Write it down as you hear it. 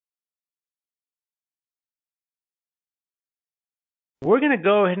We're going to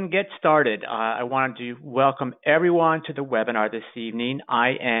go ahead and get started. I wanted to welcome everyone to the webinar this evening.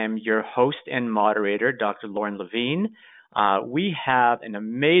 I am your host and moderator, Dr. Lorne Lavine. We have an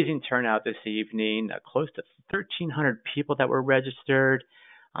amazing turnout this evening, close to 1,300 people that were registered.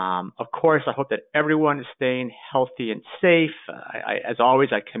 Of course, I hope that everyone is staying healthy and safe. As always,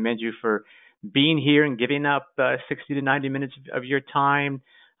 I commend you for being here and giving up 60 to 90 minutes of your time.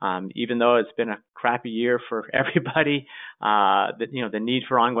 Even though it's been a crappy year for everybody, the need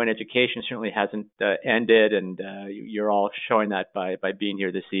for ongoing education certainly hasn't ended, and you're all showing that by being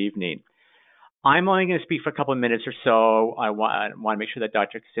here this evening. I'm only going to speak for a couple of minutes or so. I want to make sure that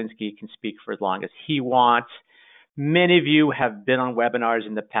Dr. Kosinski can speak for as long as he wants. Many of you have been on webinars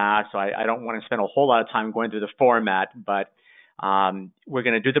in the past, so I don't want to spend a whole lot of time going through the format, but we're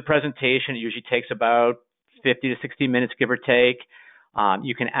going to do the presentation. It usually takes about 50 to 60 minutes, give or take.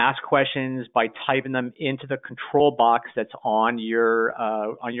 You can ask questions by typing them into the control box that's on your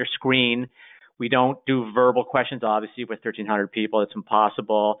screen. We don't do verbal questions, obviously, with 1,300 people. It's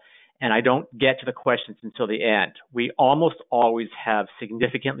impossible. And I don't get to the questions until the end. We almost always have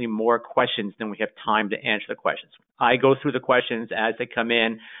significantly more questions than we have time to answer the questions. I go through the questions as they come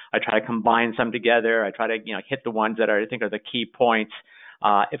in. I try to combine some together. I try to hit the ones that I think are the key points.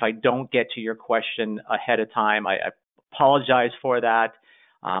 If I don't get to your question ahead of time, I apologize for that,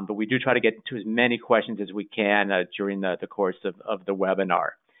 but we do try to get to as many questions as we can during the course of the webinar.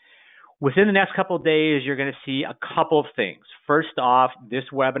 Within the next couple of days, you're going to see a couple of things. First off, this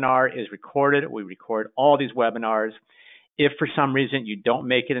webinar is recorded. We record all these webinars. If for some reason you don't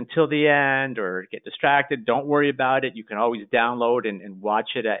make it until the end or get distracted, don't worry about it. You can always download and watch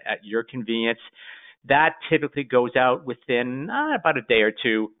it at your convenience. That typically goes out within about a day or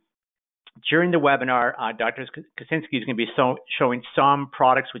two. During the webinar, Dr. Kosinski is going to be showing some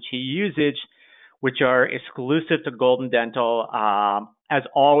products which he uses, which are exclusive to Golden Dental. As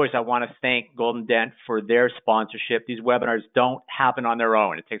always, I want to thank Golden Dent for their sponsorship. These webinars don't happen on their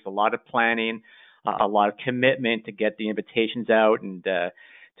own. It takes a lot of planning, a lot of commitment to get the invitations out and to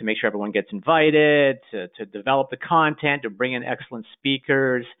make sure everyone gets invited, to develop the content, to bring in excellent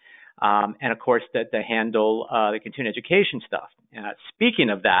speakers, and of course, to handle the continuing education stuff. Speaking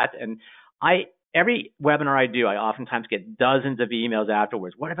of that, and every webinar I do, I oftentimes get dozens of emails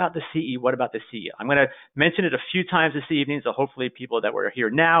afterwards. What about the CE? What about the CE? I'm going to mention it a few times this evening, so hopefully people that were here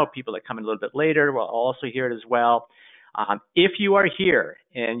now, people that come in a little bit later will also hear it as well. If you are here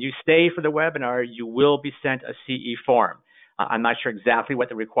and you stay for the webinar, you will be sent a CE form. I'm not sure exactly what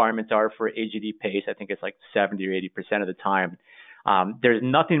the requirements are for AGD PACE. I think it's like 70 or 80% of the time. There's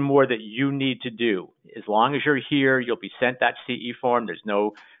nothing more that you need to do. As long as you're here, you'll be sent that CE form. There's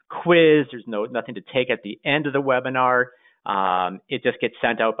no quiz. There's nothing to take at the end of the webinar. It just gets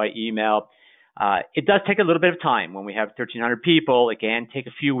sent out by email. It does take a little bit of time. When we have 1,300 people, it can take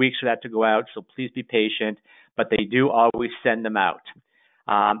a few weeks for that to go out, so please be patient, but they do always send them out.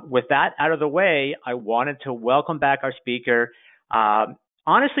 With that out of the way, I wanted to welcome back our speaker.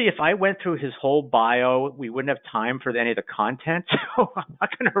 Honestly, if I went through his whole bio, we wouldn't have time for any of the content, so I'm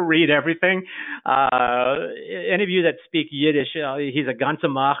not going to read everything. Any of you that speak Yiddish, he's a ganze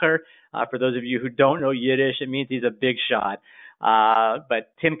Macher. For those of you who don't know Yiddish, it means he's a big shot.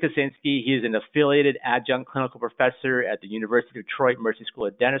 But Tim Kosinski, he's an affiliated adjunct clinical professor at the University of Detroit Mercy School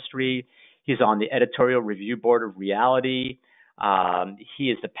of Dentistry. He's on the editorial review board of Reality.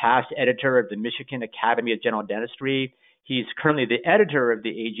 He is the past editor of the Michigan Academy of General Dentistry. He's currently the editor of the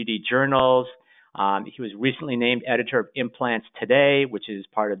AGD journals. He was recently named editor of Implants Today, which is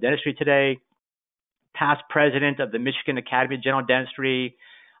part of Dentistry Today. Past president of the Michigan Academy of General Dentistry.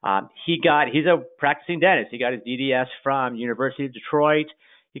 He's a practicing dentist. He got his DDS from University of Detroit.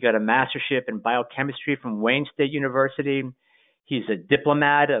 He got a mastership in biochemistry from Wayne State University. He's a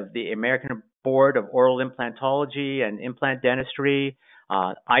diplomat of the American Board of Oral Implantology and Implant Dentistry.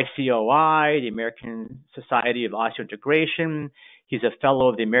 ICOI, the American Society of Osseointegration. He's a fellow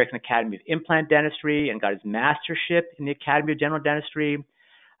of the American Academy of Implant Dentistry and got his mastership in the Academy of General Dentistry.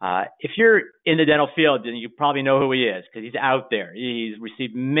 If you're in the dental field, then you probably know who he is because he's out there. He's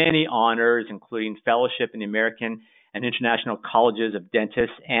received many honors, including fellowship in the American and International Colleges of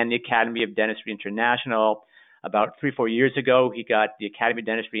Dentists and the Academy of Dentistry International. About 3-4 years ago, he got the Academy of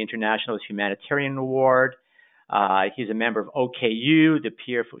Dentistry International's Humanitarian Award. He's a member of OKU, the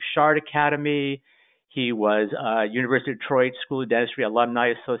Pierre Fauchard Academy. He was University of Detroit School of Dentistry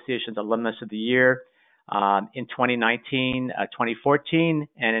Alumni Association's Alumnus of the Year in 2019, 2014,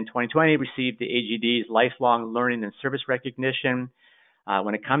 and in 2020 received the AGD's Lifelong Learning and Service Recognition.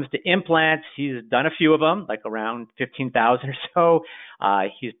 When it comes to implants, he's done a few of them, like around 15,000 or so.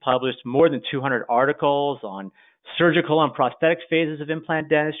 He's published more than 200 articles on surgical and prosthetic phases of implant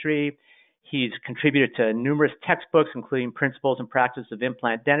dentistry. He's contributed to numerous textbooks, including Principles and Practice of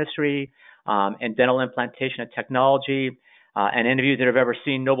Implant Dentistry and Dental Implantation and Technology. And any of you that have ever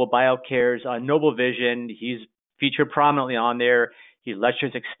seen Noble BioCare's Noble Vision, he's featured prominently on there. He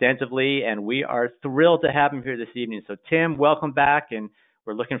lectures extensively, and we are thrilled to have him here this evening. So, Tim, welcome back, and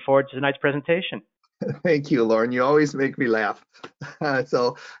we're looking forward to tonight's presentation. Thank you, Lorne. You always make me laugh.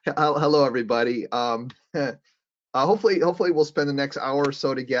 Hello, everybody. Hopefully we'll spend the next hour or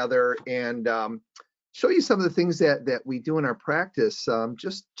so together and show you some of the things that we do in our practice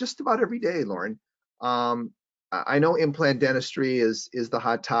just about every day, Lorne. I know implant dentistry is the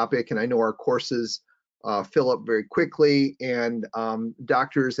hot topic, and I know our courses fill up very quickly, and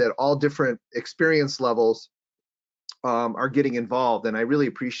doctors at all different experience levels are getting involved, and I really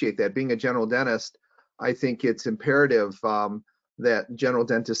appreciate that. Being a general dentist, I think it's imperative that general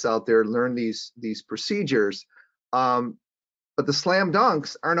dentists out there learn these procedures. But the slam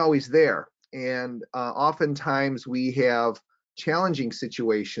dunks aren't always there, and oftentimes we have challenging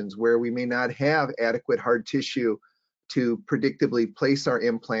situations where we may not have adequate hard tissue to predictably place our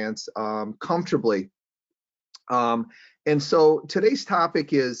implants comfortably. And so today's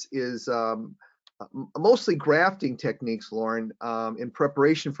topic is mostly grafting techniques, Lorne, in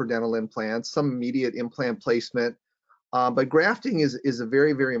preparation for dental implants, some immediate implant placement. But grafting is a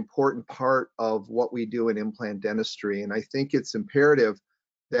very, very important part of what we do in implant dentistry. And I think it's imperative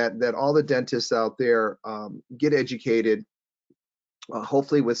that all the dentists out there get educated,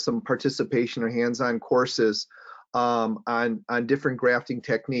 hopefully with some participation or hands-on courses on different grafting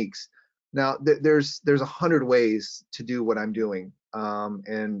techniques. Now, there's 100 ways to do what I'm doing.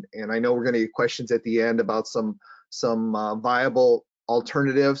 And I know we're going to get questions at the end about some viable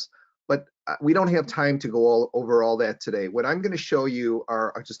alternatives, but we don't have time to go over all that today. What I'm going to show you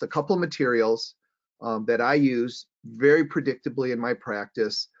are just a couple of materials that I use very predictably in my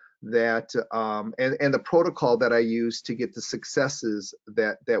practice, that and the protocol that I use to get the successes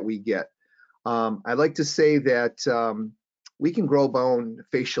that we get. I like to say that we can grow bone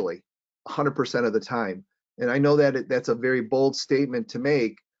facially 100% of the time. And I know that that's a very bold statement to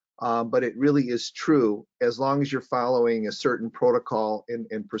make, but it really is true as long as you're following a certain protocol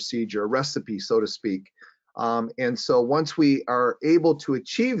and procedure, a recipe, so to speak. And so once we are able to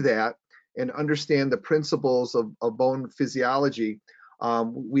achieve that and understand the principles of bone physiology,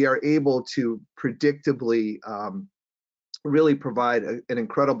 we are able to predictably really provide an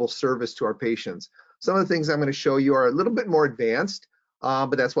incredible service to our patients. Some of the things I'm going to show you are a little bit more advanced,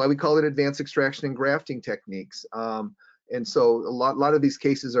 but that's why we call it advanced extraction and grafting techniques. And so a lot of these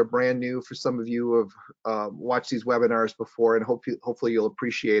cases are brand new for some of you who have watched these webinars before, and hopefully you'll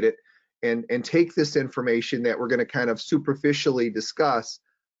appreciate it and take this information that we're going to kind of superficially discuss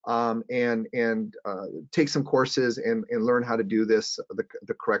and take some courses and learn how to do this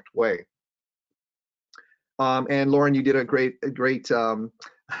the correct way. And Lorne, you did a great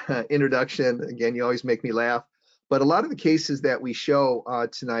introduction. Again, you always make me laugh. But a lot of the cases that we show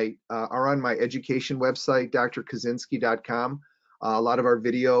tonight are on my education website, drkosinski.com. A lot of our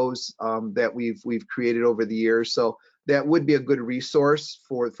videos that we've created over the years. So that would be a good resource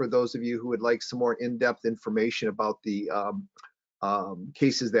for those of you who would like some more in-depth information about the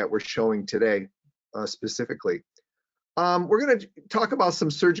cases that we're showing today specifically. We're going to talk about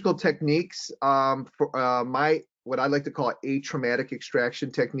some surgical techniques for what I like to call atraumatic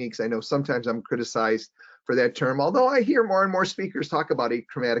extraction techniques. I know sometimes I'm criticized for that term, although I hear more and more speakers talk about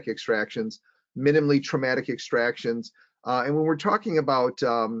atraumatic extractions, minimally traumatic extractions. And when we're talking about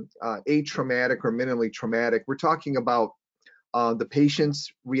atraumatic or minimally traumatic, we're talking about the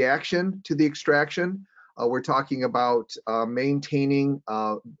patient's reaction to the extraction. We're talking about maintaining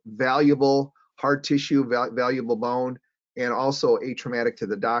valuable hard tissue, valuable bone, and also atraumatic to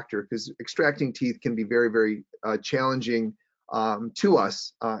the doctor, because extracting teeth can be very, very challenging to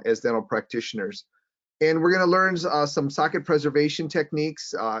us as dental practitioners. And we're going to learn some socket preservation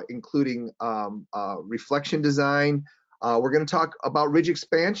techniques, including reflection design. We're going to talk about ridge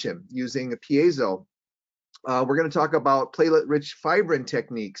expansion using a piezo. We're going to talk about platelet-rich fibrin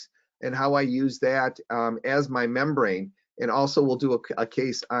techniques and how I use that as my membrane. And also we'll do a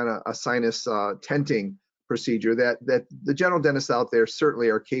case on a sinus tenting procedure that the general dentists out there certainly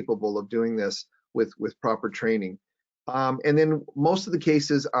are capable of doing this with proper training. And then most of the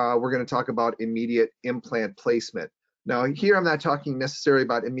cases we're going to talk about immediate implant placement. Now here I'm not talking necessarily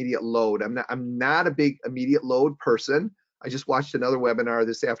about immediate load. I'm not a big immediate load person. I just watched another webinar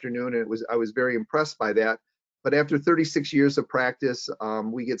this afternoon, and I was very impressed by that. But after 36 years of practice,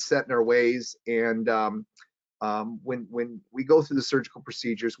 we get set in our ways, and when we go through the surgical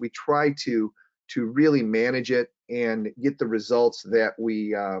procedures, we try to really manage it and get the results that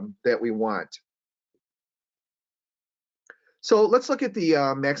we want. So let's look at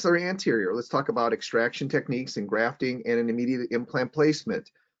the maxillary anterior. Let's talk about extraction techniques and grafting and an immediate implant placement.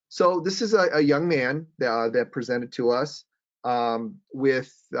 So this is a young man that presented to us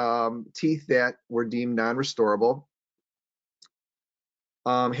with teeth that were deemed non-restorable.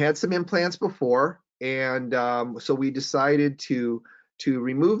 Had some implants before, and so we decided to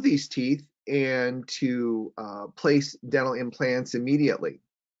remove these teeth and to place dental implants immediately.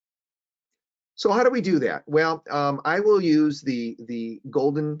 So how do we do that? Well, I will use the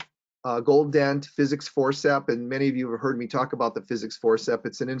Gold Dent Physics Forceps, and many of you have heard me talk about the Physics Forceps.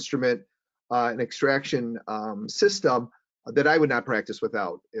 It's an instrument, an extraction system that I would not practice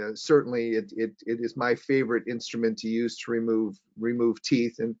without. Certainly, it is my favorite instrument to use to remove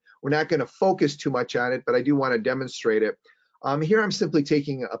teeth, and we're not going to focus too much on it, but I do want to demonstrate it. Here, I'm simply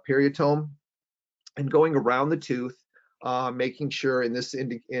taking a periotome and going around the tooth, making sure in this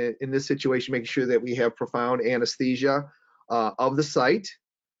situation, making sure that we have profound anesthesia of the site.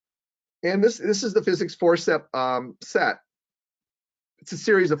 And this is the Physics Forceps set. It's a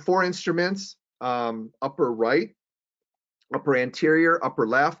series of 4 instruments: upper right, upper anterior, upper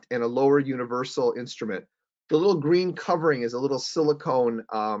left, and a lower universal instrument. The little green covering is a little silicone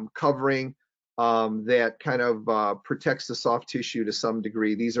covering that kind of protects the soft tissue to some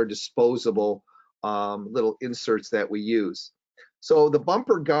degree. These are disposable little inserts that we use. So the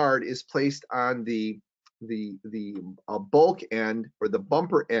bumper guard is placed on the bulk end, or the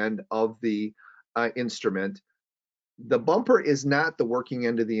bumper end of the instrument. The bumper is not the working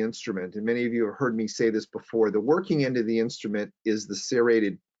end of the instrument, and many of you have heard me say this before. The working end of the instrument is the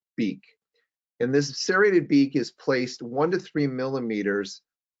serrated beak, and this serrated beak is placed 1 to 3 millimeters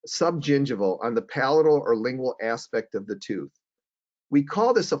subgingival on the palatal or lingual aspect of the tooth. We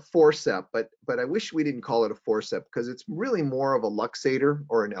call this a forceps, but I wish we didn't call it a forceps, because it's really more of a luxator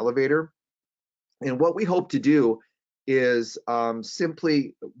or an elevator. And what we hope to do is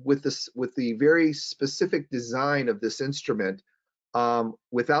simply with the very specific design of this instrument,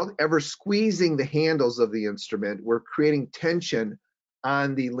 without ever squeezing the handles of the instrument, we're creating tension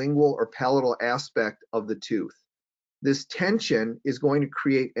on the lingual or palatal aspect of the tooth. This tension is going to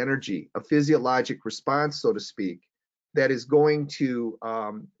create energy, a physiologic response, so to speak, that is going to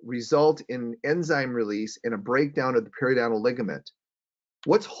result in enzyme release and a breakdown of the periodontal ligament.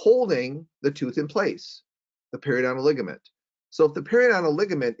 What's holding the tooth in place? The periodontal ligament. So if the periodontal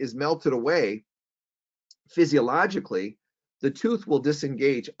ligament is melted away, physiologically, the tooth will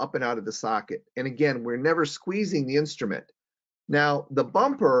disengage up and out of the socket. And again, we're never squeezing the instrument. Now, the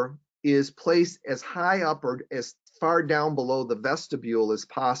bumper is placed as high up or as far down below the vestibule as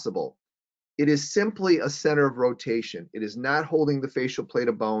possible. It is simply a center of rotation. It is not holding the facial plate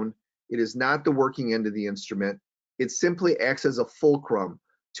of bone. It is not the working end of the instrument. It simply acts as a fulcrum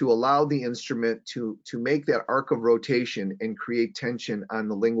to allow the instrument to make that arc of rotation and create tension on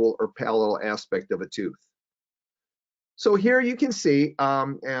the lingual or palatal aspect of a tooth. So here you can see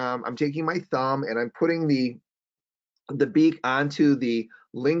I'm taking my thumb and I'm putting the beak onto the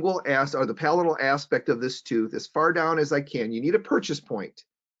lingual or the palatal aspect of this tooth as far down as I can. You need a purchase point.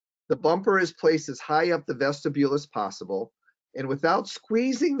 The bumper is placed as high up the vestibule as possible, and without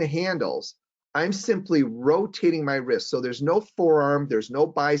squeezing the handles, I'm simply rotating my wrist. So there's no forearm, there's no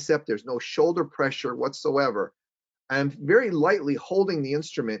bicep, there's no shoulder pressure whatsoever. I'm very lightly holding the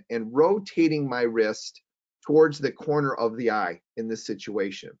instrument and rotating my wrist towards the corner of the eye in this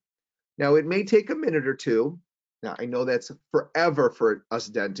situation. Now, it may take a minute or two. Now, I know that's forever for us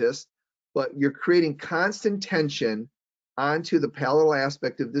dentists, but you're creating constant tension onto the palatal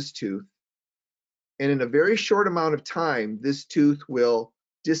aspect of this tooth. And in a very short amount of time, this tooth will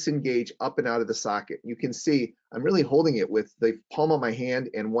disengage up and out of the socket. You can see I'm really holding it with the palm of my hand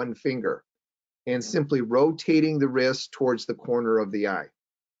and one finger, and simply rotating the wrist towards the corner of the eye.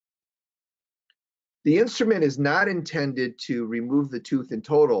 The instrument is not intended to remove the tooth in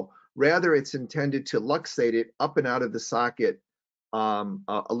total. Rather, it's intended to luxate it up and out of the socket a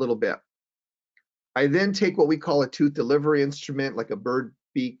little bit. I then take what we call a tooth delivery instrument, like a bird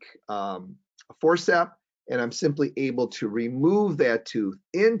beak forceps, and I'm simply able to remove that tooth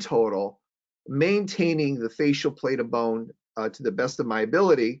in total, maintaining the facial plate of bone to the best of my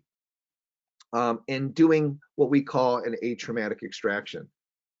ability, and doing what we call an atraumatic extraction.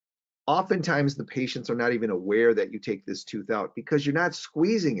 Oftentimes, the patients are not even aware that you take this tooth out because you're not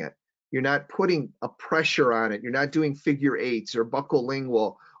squeezing it. You're not putting a pressure on it. You're not doing figure eights or buccal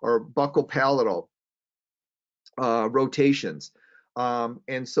lingual or buccal palatal rotations.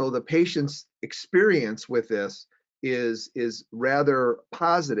 And so the patient's experience with this is rather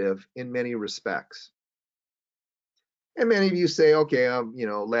positive in many respects. And many of you say, okay,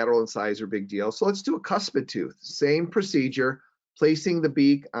 lateral incisor, big deal. So let's do a cuspid tooth. Same procedure, placing the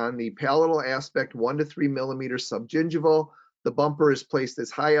beak on the palatal aspect, 1 to 3 millimeters subgingival. The bumper is placed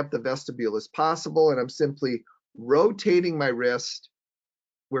as high up the vestibule as possible, and I'm simply rotating my wrist.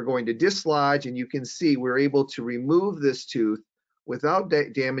 We're going to dislodge, and you can see we're able to remove this tooth without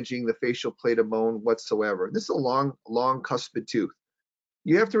damaging the facial plate of bone whatsoever. This is a long cuspid tooth.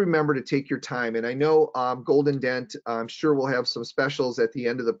 You have to remember to take your time. And I know Golden Dent, I'm sure we'll have some specials at the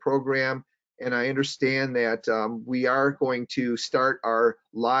end of the program. And I understand that we are going to start our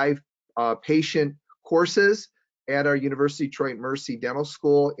live patient courses at our University of Detroit Mercy Dental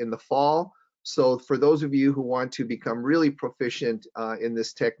School in the fall. So for those of you who want to become really proficient in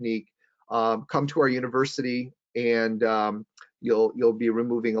this technique, come to our university, and you'll be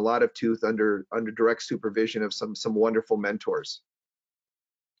removing a lot of tooth under direct supervision of some wonderful mentors.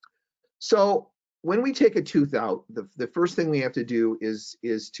 So when we take a tooth out, the first thing we have to do is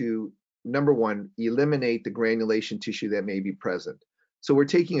to, number one, eliminate the granulation tissue that may be present. So we're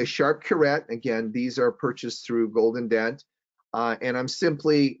taking a sharp curette. Again, these are purchased through Golden Dent. And I'm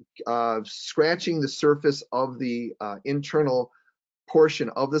simply scratching the surface of the internal portion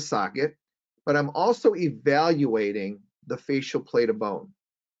of the socket, but I'm also evaluating the facial plate of bone.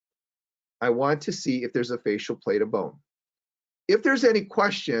 I want to see if there's a facial plate of bone. If there's any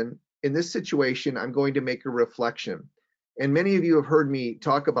question, in this situation, I'm going to make a reflection. And many of you have heard me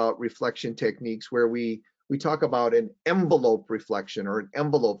talk about reflection techniques where we talk about an envelope reflection or an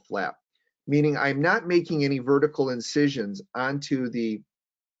envelope flap, meaning I'm not making any vertical incisions onto the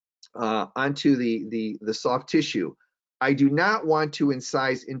soft tissue. I do not want to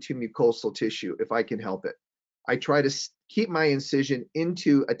incise into mucosal tissue if I can help it. I try to keep my incision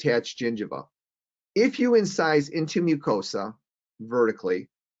into attached gingiva. If you incise into mucosa vertically,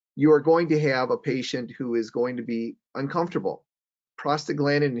 you are going to have a patient who is going to be uncomfortable.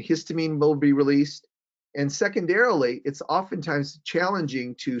 Prostaglandin and histamine will be released. And secondarily, it's oftentimes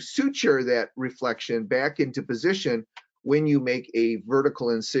challenging to suture that reflection back into position when you make a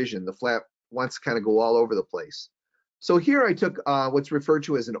vertical incision. The flap wants to kind of go all over the place. So here I took what's referred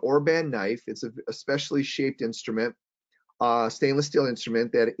to as an Orban knife. It's a specially shaped instrument, stainless steel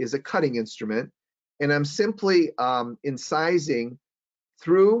instrument that is a cutting instrument. And I'm simply incising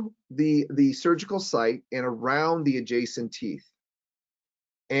through the surgical site and around the adjacent teeth.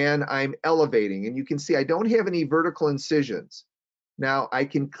 And I'm elevating, and you can see I don't have any vertical incisions. Now I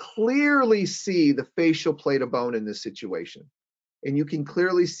can clearly see the facial plate of bone in this situation. And you can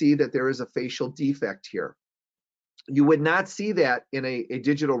clearly see that there is a facial defect here. You would not see that in a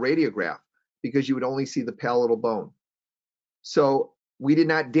digital radiograph because you would only see the palatal bone. So we did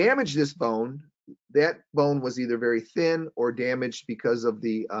not damage this bone. That bone was either very thin or damaged because of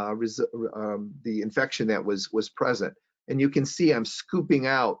the infection that was present. And you can see I'm scooping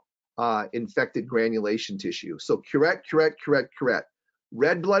out infected granulation tissue. So curette, curette, curette, curette.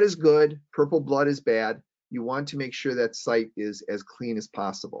 Red blood is good, purple blood is bad. You want to make sure that site is as clean as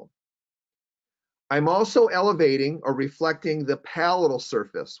possible. I'm also elevating or reflecting the palatal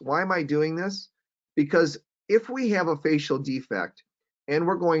surface. Why am I doing this? Because if we have a facial defect and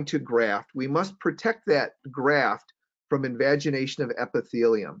we're going to graft, we must protect that graft from invagination of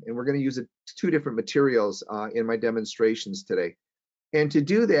epithelium. And we're going to use two different materials in my demonstrations today. And to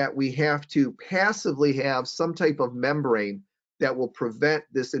do that, we have to passively have some type of membrane that will prevent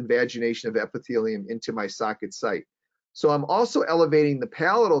this invagination of epithelium into my socket site. So I'm also elevating the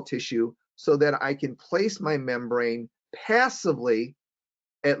palatal tissue so that I can place my membrane passively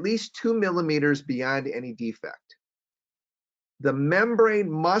at least 2 millimeters beyond any defect. The membrane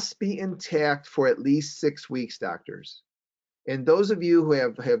must be intact for at least 6 weeks, doctors. And those of you who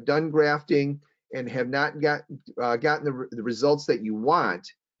have done grafting and have not gotten the results that you want,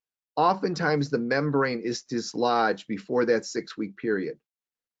 oftentimes the membrane is dislodged before that 6-week period.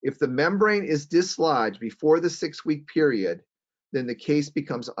 If the membrane is dislodged before the 6-week period, then the case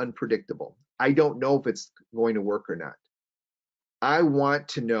becomes unpredictable. I don't know if it's going to work or not. I want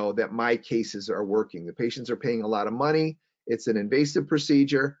to know that my cases are working. The patients are paying a lot of money. It's an invasive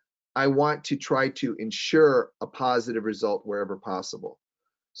procedure. I want to try to ensure a positive result wherever possible.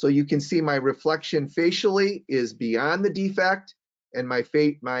 So you can see my reflection facially is beyond the defect, and my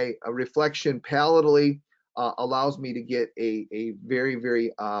reflection palatally allows me to get a very,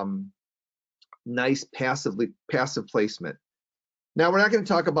 very nice passive placement. Now, we're not going to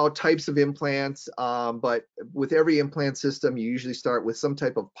talk about types of implants, but with every implant system, you usually start with some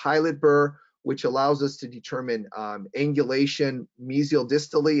type of pilot burr, which allows us to determine angulation mesial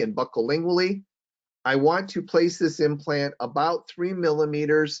distally and buccolingually. I want to place this implant about 3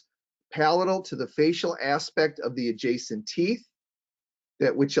 millimeters palatal to the facial aspect of the adjacent teeth,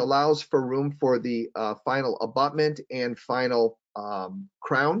 which allows for room for the final abutment and final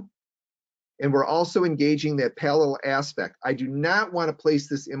crown. And we're also engaging that palatal aspect. I do not want to place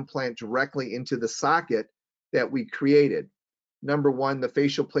this implant directly into the socket that we created. Number one, the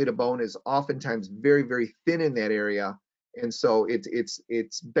facial plate of bone is oftentimes very, very thin in that area. And so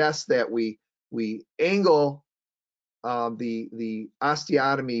it's best that we angle the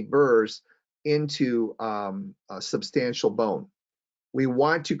osteotomy burrs into a substantial bone. We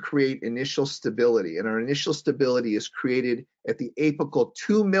want to create initial stability, and our initial stability is created at the apical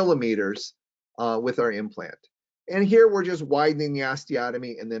 2 millimeters with our implant. And here we're just widening the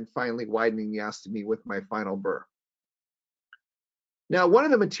osteotomy and then finally widening the ostomy with my final burr. Now, one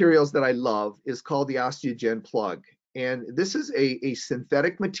of the materials that I love is called the Osteogen plug. And this is a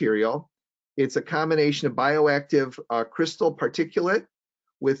synthetic material. It's a combination of bioactive crystal particulate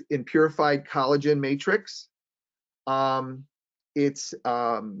with impurified collagen matrix. It's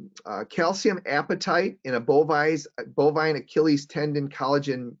calcium apatite in a bovine Achilles tendon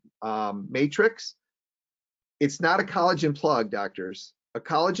collagen matrix. It's not a collagen plug, doctors. A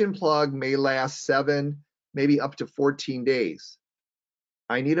collagen plug may last 7, maybe up to 14 days.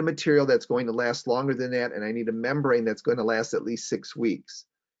 I need a material that's going to last longer than that, and I need a membrane that's going to last at least 6 weeks.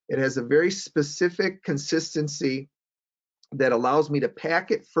 It has a very specific consistency that allows me to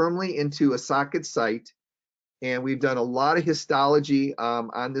pack it firmly into a socket site. And we've done a lot of histology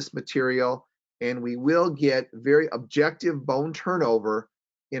on this material, and we will get very objective bone turnover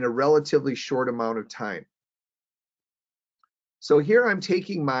in a relatively short amount of time. So here I'm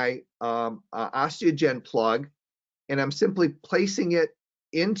taking my Osteogen plug, and I'm simply placing it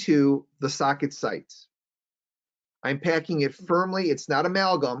into the socket sites. I'm packing it firmly. It's not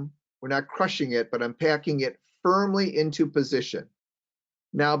amalgam. We're not crushing it, but I'm packing it firmly into position.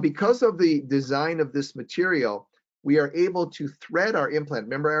 Now, because of the design of this material, we are able to thread our implant.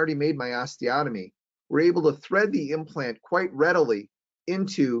 Remember, I already made my osteotomy. We're able to thread the implant quite readily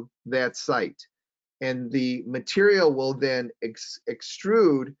into that site. And the material will then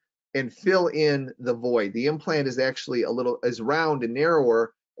extrude and fill in the void. The implant is actually is round and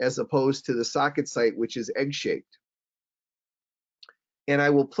narrower as opposed to the socket site, which is egg-shaped. And I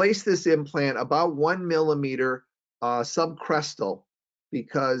will place this implant about 1 millimeter subcrestal,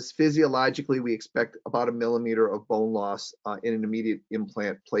 because physiologically we expect about 1 millimeter of bone loss in an immediate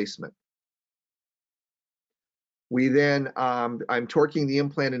implant placement. We then, I'm torquing the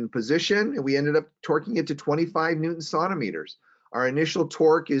implant in position, and we ended up torquing it to 25 Newton centimeters. Our initial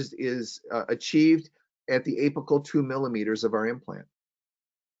torque is achieved at the apical 2 millimeters of our implant.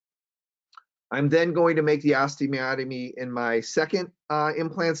 I'm then going to make the osteotomy in my second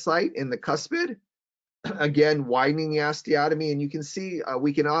implant site in the cuspid. Again, widening the osteotomy, and you can see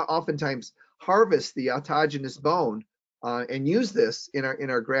we can oftentimes harvest the autogenous bone and use this in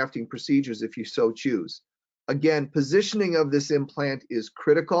our grafting procedures if you so choose. Again, positioning of this implant is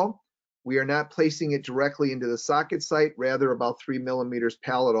critical. We are not placing it directly into the socket site, rather about 3 millimeters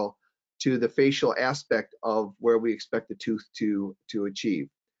palatal to the facial aspect of where we expect the tooth to achieve.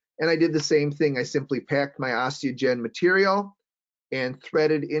 And I did the same thing. I simply packed my Osteogen material and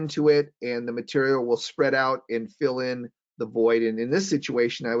threaded into it, and the material will spread out and fill in the void. And in this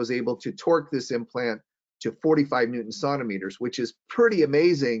situation, I was able to torque this implant to 45 Newton centimeters, which is pretty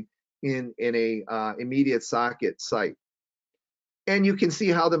amazing in a immediate socket site. And you can see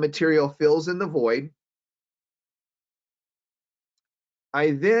how the material fills in the void.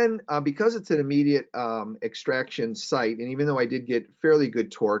 I then, because it's an immediate extraction site, and even though I did get fairly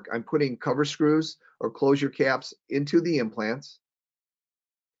good torque, I'm putting cover screws or closure caps into the implants.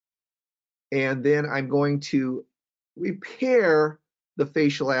 And then I'm going to repair the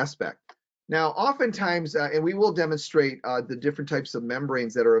facial aspect. Now, oftentimes, and we will demonstrate the different types of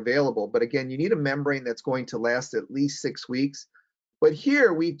membranes that are available, but again, you need a membrane that's going to last at least 6 weeks. But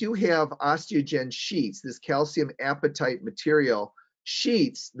here we do have Osteogen sheets, this calcium apatite material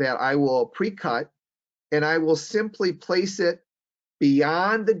sheets that I will pre-cut, and I will simply place it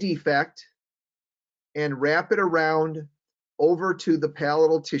beyond the defect and wrap it around over to the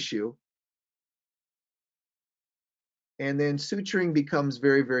palatal tissue. And then suturing becomes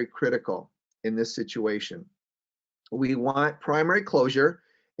very, very critical in this situation. We want primary closure,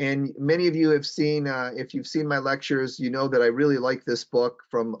 and many of you have seen, if you've seen my lectures, you know that I really like this book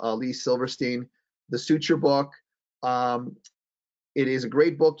from Lee Silverstein, The Suture Book. It is a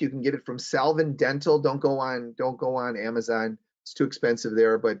great book. You can get it from Salvin Dental. Don't go on Amazon. It's too expensive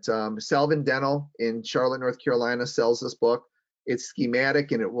there. But Salvin Dental in Charlotte, North Carolina sells this book. It's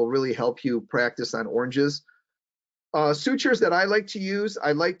schematic and it will really help you practice on oranges. Sutures that I like to use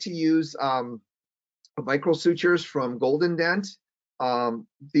micro sutures from Golden Dent.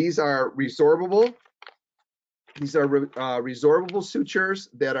 These are resorbable. These are resorbable sutures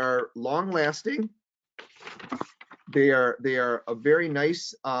that are long lasting. They are a very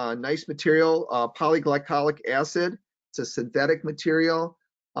nice material, polyglycolic acid. It's a synthetic material.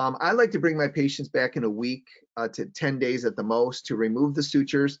 I like to bring my patients back in a week to 10 days at the most to remove the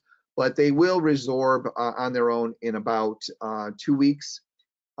sutures, but they will resorb on their own in about 2 weeks,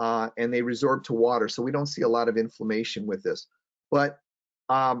 and they resorb to water, so we don't see a lot of inflammation with this. But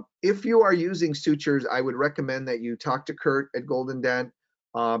if you are using sutures, I would recommend that you talk to Kurt at Golden Dent,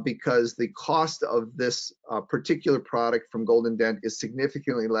 because the cost of this particular product from Golden Dent is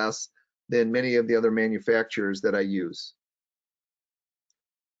significantly less than many of the other manufacturers that I use.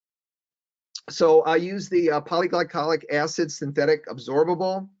 So I use the polyglycolic acid synthetic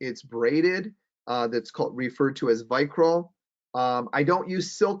absorbable. It's braided. That's referred to as Vicryl. I don't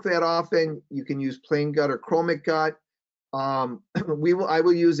use silk that often. You can use plain gut or chromic gut. I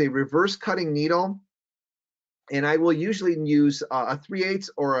will use a reverse cutting needle, and I will usually use a 3/8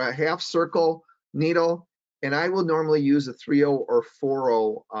 or a half circle needle, and I will normally use a 3/0 or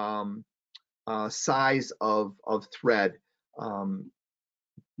 4/0 size of thread.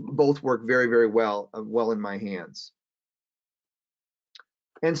 Both work very, very well in my hands.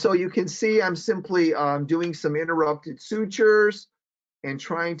 And so you can see I'm simply doing some interrupted sutures and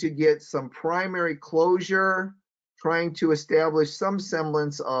trying to get some primary closure, trying to establish some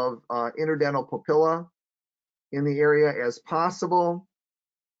semblance of interdental papilla in the area as possible.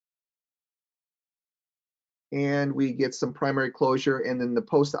 And we get some primary closure, and then the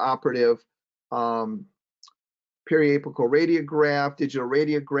post-operative periapical radiograph, digital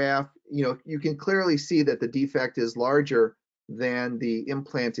radiograph, you can clearly see that the defect is larger than the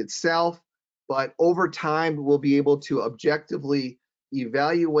implant itself, but over time we'll be able to objectively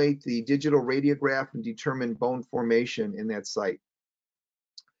evaluate the digital radiograph and determine bone formation in that site.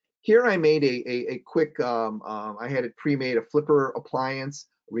 Here I made a quick, I had it pre-made, a flipper appliance,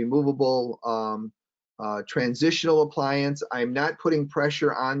 removable transitional appliance. I'm not putting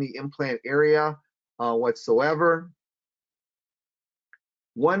pressure on the implant area whatsoever.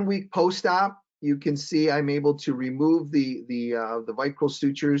 1 week post-op, you can see I'm able to remove the Vicryl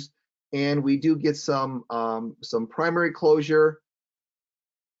sutures, and we do get some primary closure.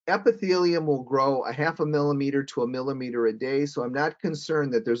 Epithelium will grow 0.5 millimeter to 1 millimeter a day, so I'm not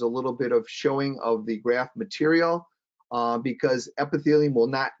concerned that there's a little bit of showing of the graft material, because epithelium will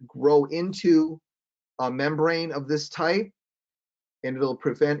not grow into a membrane of this type, and it'll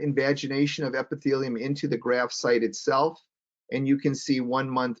prevent invagination of epithelium into the graft site itself. And you can see 1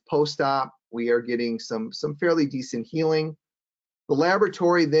 month post-op, we are getting some fairly decent healing. The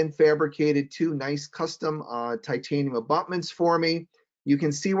laboratory then fabricated 2 nice custom titanium abutments for me. You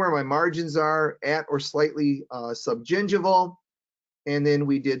can see where my margins are at or slightly subgingival. And then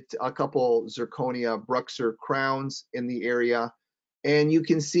we did a couple zirconia bruxer crowns in the area. And you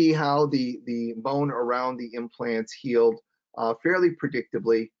can see how the bone around the implants healed fairly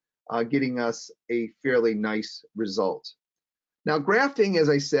predictably, getting us a fairly nice result. Now, grafting, as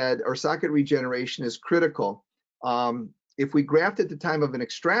I said, or socket regeneration is critical. If we graft at the time of an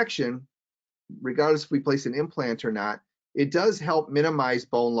extraction, regardless if we place an implant or not, it does help minimize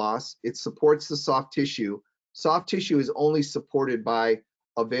bone loss. It supports the soft tissue. Soft tissue is only supported by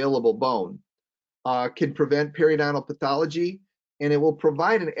available bone. Can prevent periodontal pathology, and it will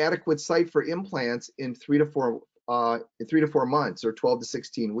provide an adequate site for implants in 3 to 4 months or 12 to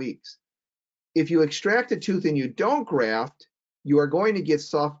 16 weeks. If you extract a tooth and you don't graft, you are going to get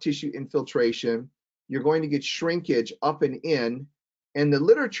soft tissue infiltration. You're going to get shrinkage up and in. And the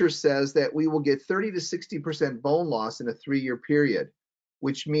literature says that we will get 30 to 60% bone loss in a 3-year period,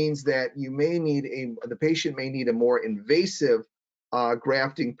 which means that you may need the patient may need a more invasive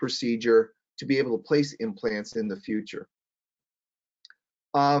grafting procedure to be able to place implants in the future.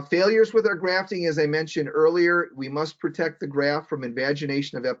 Failures with our grafting, as I mentioned earlier, we must protect the graft from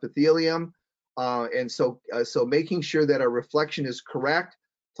invagination of epithelium. And so making sure that our reflection is correct,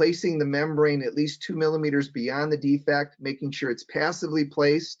 placing the membrane at least 2 millimeters beyond the defect, making sure it's passively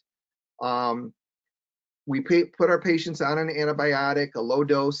placed. We put our patients on an antibiotic, a low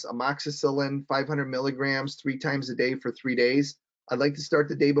dose amoxicillin, 500 milligrams, 3 times a day for 3 days. I'd like to start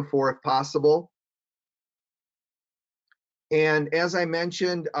the day before if possible. And as I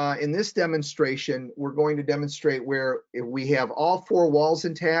mentioned, in this demonstration, we're going to demonstrate where if we have all 4 walls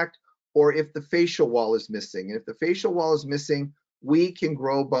intact, or if the facial wall is missing. And if the facial wall is missing, we can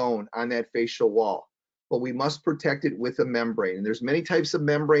grow bone on that facial wall. but we must protect it with a membrane. And there's many types of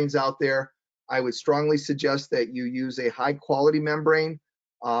membranes out there. I would strongly suggest that you use a high quality membrane.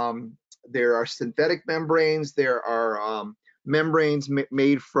 There are synthetic membranes. There are membranes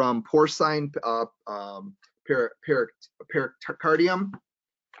made from porcine pericardium,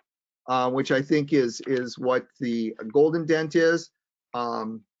 which I think is what the golden dent is,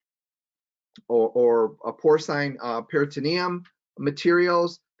 or a porcine peritoneum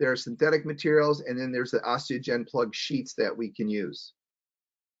materials. There are synthetic materials, and then there's the osteogen plug sheets that we can use.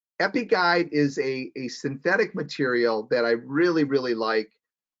 EpiGuide is a synthetic material that I really, really like.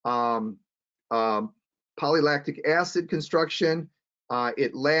 Polylactic acid construction.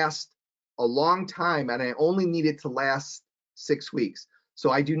 It lasts a long time, and I only need it to last 6 weeks. So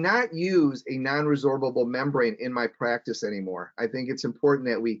I do not use a non-resorbable membrane in my practice anymore. I think it's important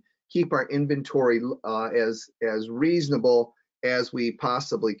that we keep our inventory as reasonable as we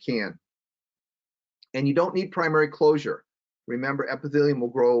possibly can. And you don't need primary closure. Remember, epithelium will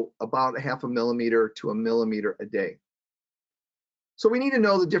grow about 0.5 millimeter to 1 millimeter a day. So we need to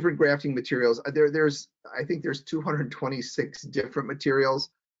know the different grafting materials. I think there's 226 different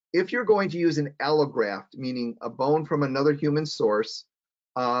materials. If you're going to use an allograft, meaning a bone from another human source,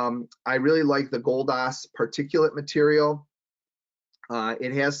 I really like the Goldos particulate material.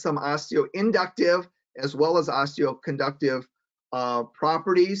 It has some osteoinductive as well as osteoconductive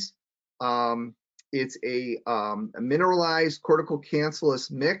properties. It's a mineralized cortical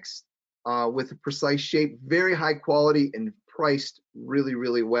cancellous mix with a precise shape, very high quality, and priced really,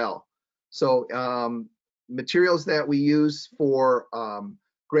 really well. So materials that we use for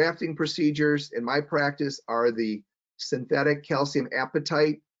grafting procedures in my practice are the synthetic calcium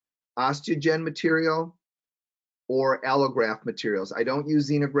apatite osteogen material or allograft materials. I don't use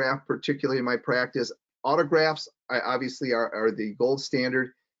xenograft particularly in my practice. Autografts obviously are the gold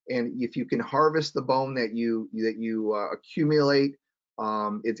standard, and if you can harvest the bone that you accumulate,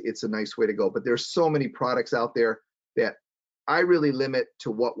 it's a nice way to go. But there's so many products out there that I really limit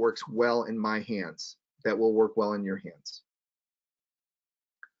to what works well in my hands, that will work well in your hands.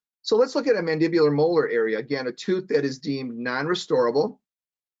 So let's look at a mandibular molar area. Again, a tooth that is deemed non-restorable.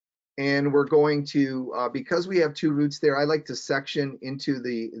 And we're going to, because we have 2 roots there, I like to section into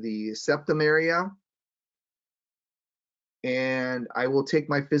the septum area. And I will take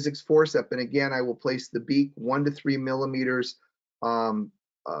my physics forceps, and again, I will place the beak 1 to 3 millimeters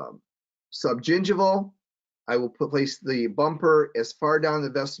subgingival. I will place the bumper as far down the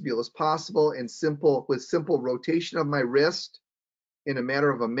vestibule as possible, and with simple rotation of my wrist in a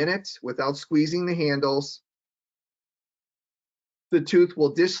matter of a minute without squeezing the handles. The tooth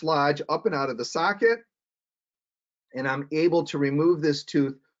will dislodge up and out of the socket, and I'm able to remove this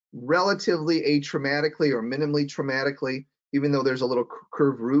tooth relatively atraumatically or minimally traumatically, even though there's a little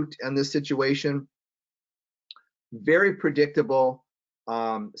curved root in this situation. Very predictable,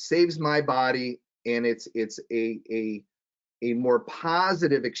 saves my body, and it's a more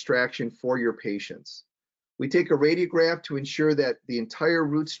positive extraction for your patients. We take a radiograph to ensure that the entire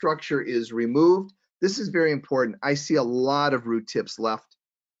root structure is removed. This is very important. I see a lot of root tips left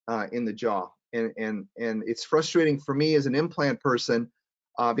in the jaw, and it's frustrating for me as an implant person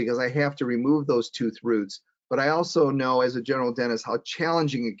because I have to remove those tooth roots. But I also know as a general dentist how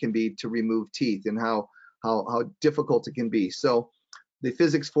challenging it can be to remove teeth and how difficult it can be. So the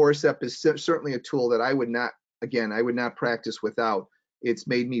physics forceps is certainly a tool that I would not practice without. It's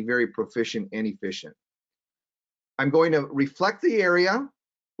made me very proficient and efficient. I'm going to reflect the area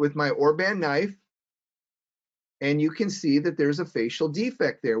with my Orban knife, and you can see that there's a facial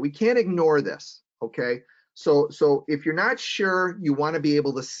defect there. We can't ignore this, okay? So if you're not sure, you want to be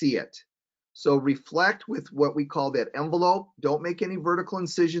able to see it. So reflect with what we call that envelope. Don't make any vertical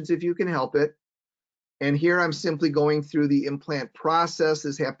incisions if you can help it. And here I'm simply going through the implant process.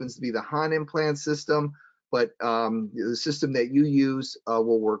 This happens to be the Hahn implant system, but the system that you use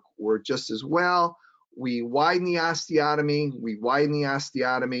will work just as well. We widen the osteotomy,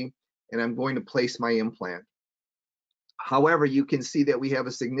 and I'm going to place my implant. However, you can see that we have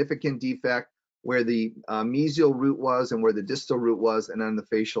a significant defect where the mesial root was and where the distal root was, and on the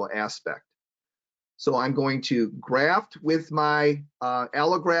facial aspect. So I'm going to graft with my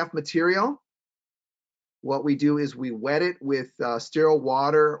allograft material. What we do is we wet it with sterile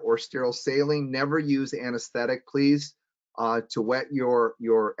water or sterile saline. Never use anesthetic, please, to wet your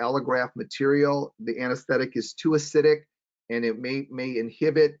allograft material. The anesthetic is too acidic, and it may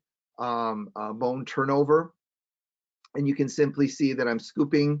inhibit bone turnover. And you can simply see that I'm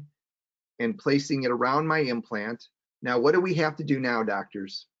scooping and placing it around my implant. Now, what do we have to do now,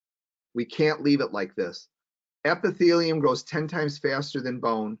 doctors? We can't leave it like this. Epithelium grows 10 times faster than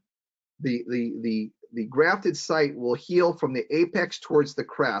bone. The the grafted site will heal from the apex towards the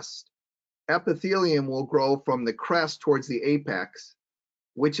crest. Epithelium will grow from the crest towards the apex.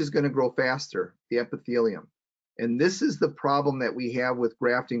 Which is going to grow faster? The epithelium. And this is the problem that we have with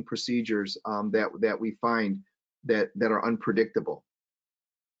grafting procedures that we find that are unpredictable.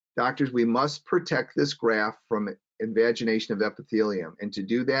 Doctors, we must protect this graft from invagination of epithelium. And to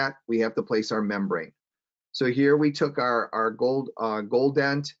do that, we have to place our membrane. So here we took our gold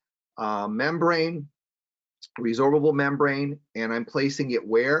dent membrane, resorbable membrane, and I'm placing it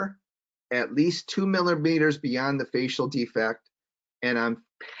where? At least 2 millimeters beyond the facial defect. And I'm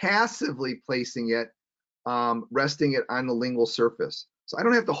passively placing it, resting it on the lingual surface. So I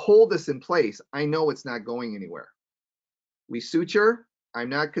don't have to hold this in place. I know it's not going anywhere. We suture. I'm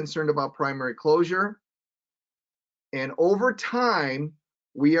not concerned about primary closure. And over time,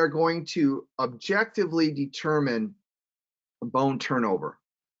 we are going to objectively determine bone turnover.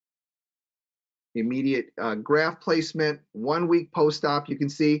 Immediate graft placement, 1 week post-op, you can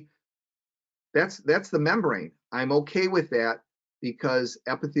see that's the membrane. I'm okay with that because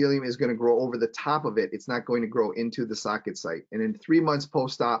epithelium is going to grow over the top of it. It's not going to grow into the socket site. And in 3 months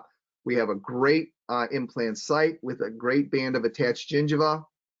post-op, we have a great implant site with a great band of attached gingiva.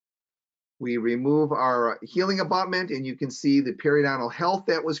 We remove our healing abutment, and you can see the periodontal health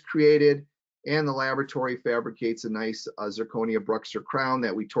that was created, and the laboratory fabricates a nice zirconia bruxer crown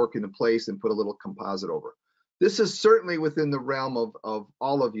that we torque into place and put a little composite over. This is certainly within the realm of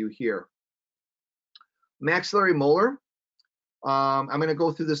all of you here. Maxillary molar. I'm going to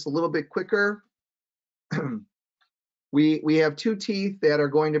go through this a little bit quicker. We have 2 teeth that are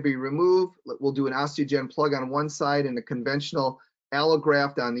going to be removed. We'll do an osteogen plug on one side and a conventional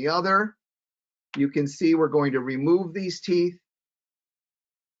allograft on the other. You can see we're going to remove these teeth.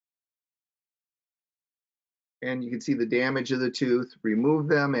 And you can see the damage of the tooth. Remove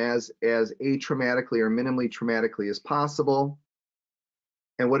them as atraumatically or minimally traumatically as possible.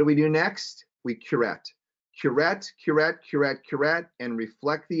 And what do we do next? We curette. Curette, curette, curette, curette, and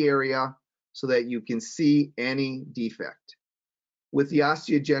reflect the area so that you can see any defect. With the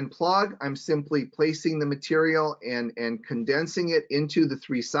osteogen plug, I'm simply placing the material and condensing it into the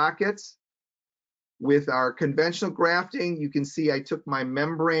 3 sockets. With our conventional grafting, you can see I took my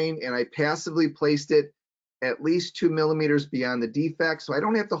membrane and I passively placed it at least 2 millimeters beyond the defect. So I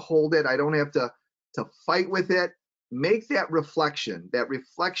don't have to hold it. I don't have to fight with it. Make that reflection, that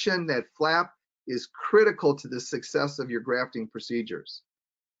flap is critical to the success of your grafting procedures.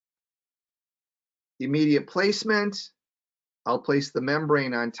 Immediate placement. I'll place the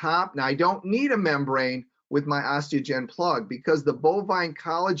membrane on top. Now I don't need a membrane with my osteogen plug because the bovine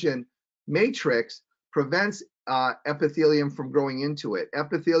collagen matrix prevents epithelium from growing into it.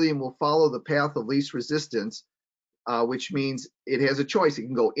 Epithelium will follow the path of least resistance, which means it has a choice. It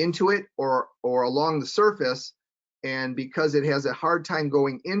can go into it or along the surface, and because it has a hard time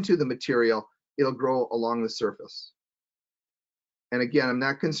going into the material, it'll grow along the surface. And again, I'm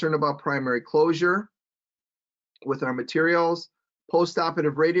not concerned about primary closure with our materials.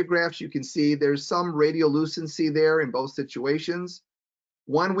 Post-operative radiographs, you can see there's some radiolucency there in both situations.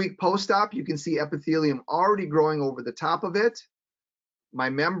 1 week post-op, you can see epithelium already growing over the top of it. My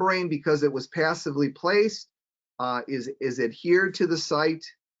membrane, because it was passively placed, is adhered to the site.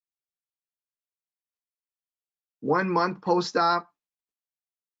 1 month post-op,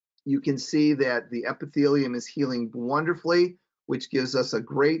 you can see that the epithelium is healing wonderfully, which gives us a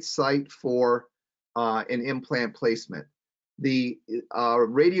great site for an implant placement.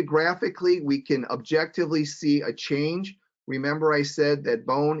 Radiographically, we can objectively see a change. Remember I said that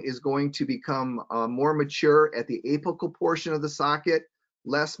bone is going to become more mature at the apical portion of the socket,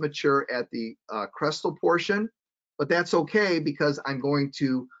 less mature at the crestal portion, but that's okay because I'm going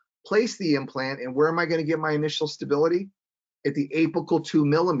to place the implant, and where am I going to get my initial stability? At the apical 2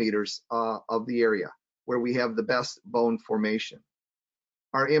 millimeters of the area where we have the best bone formation.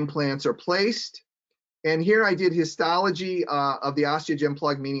 Our implants are placed, and here I did histology of the osteogen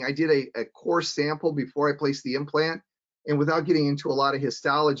plug, meaning I did a coarse sample before I placed the implant. And without getting into a lot of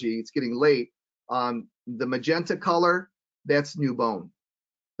histology, it's getting late. The magenta color, that's new bone.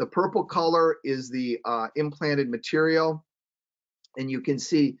 The purple color is the implanted material. And you can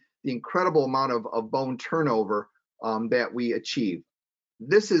see the incredible amount of bone turnover that we achieve.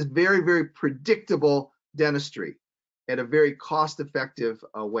 This is very, very predictable dentistry at a very cost-effective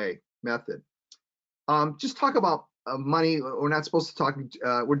method. Just talk about money. We're not supposed to talk,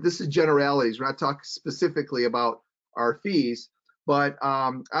 this is generalities. We're not talking specifically about our fees, but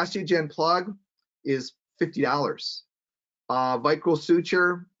osteogen plug is $50. Vicryl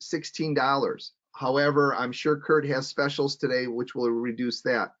suture, $16. However, I'm sure Kurt has specials today which will reduce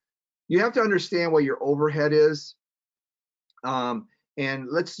that. You have to understand what your overhead is. And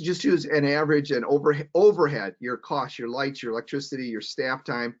let's just use an average and overhead, your cost, your lights, your electricity, your staff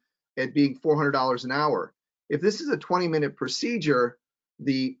time at being $400 an hour. If this is a 20-minute procedure,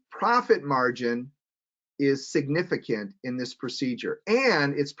 the profit margin is significant in this procedure,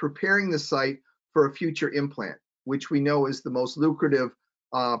 and it's preparing the site for a future implant, which we know is the most lucrative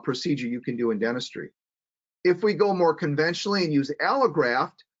procedure you can do in dentistry. If we go more conventionally and use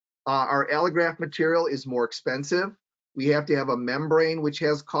allograft, our allograft material is more expensive. We have to have a membrane which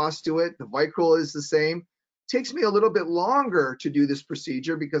has cost to it. The vicryl is the same. It takes me a little bit longer to do this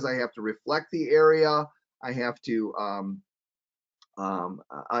procedure because I have to reflect the area. I have to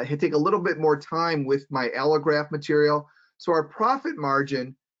take a little bit more time with my allograft material. So our profit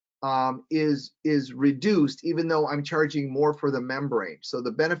margin is reduced, even though I'm charging more for the membrane. So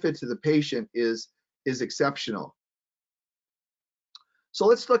the benefit to the patient is exceptional. So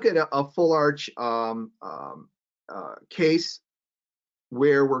let's look at a full arch case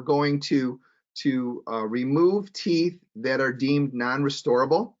where we're going to remove teeth that are deemed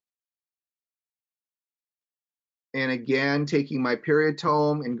non-restorable. And again, taking my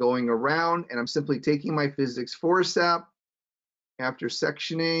periotome and going around, and I'm simply taking my physics forceps after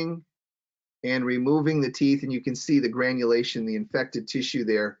sectioning and removing the teeth, and you can see the granulation, the infected tissue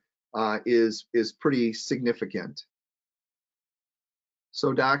there is pretty significant.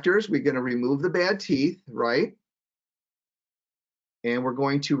 So doctors, we're going to remove the bad teeth, right? And we're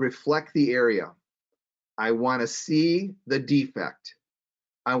going to reflect the area. I want to see the defect.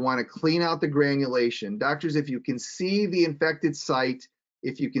 I want to clean out the granulation. Doctors, if you can see the infected site,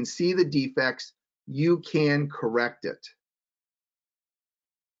 if you can see the defects, you can correct it.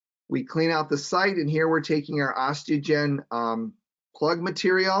 We clean out the site, and here we're taking our osteogen plug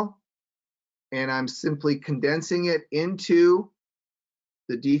material, and I'm simply condensing it into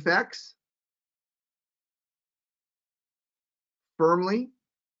the defects firmly.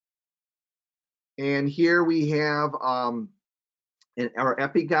 And here we have our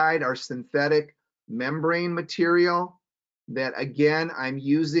EpiGuide, our synthetic membrane material that, again, I'm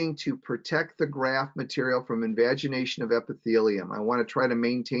using to protect the graft material from invagination of epithelium. I want to try to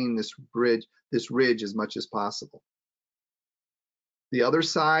maintain this ridge as much as possible. The other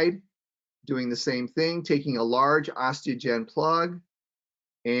side, doing the same thing, taking a large osteogen plug,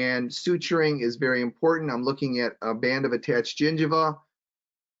 and suturing is very important. I'm looking at a band of attached gingiva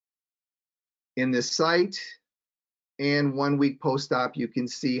in this site. And 1 week post-op, you can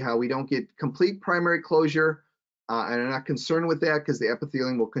see how we don't get complete primary closure, and I'm not concerned with that because the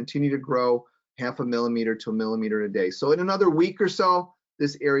epithelium will continue to grow 0.5 millimeter to 1 millimeter a day. So in another week or so,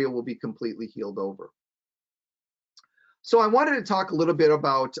 this area will be completely healed over. So I wanted to talk a little bit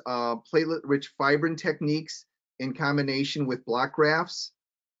about platelet-rich fibrin techniques in combination with block grafts.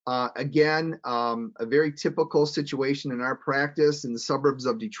 Again, a very typical situation in our practice in the suburbs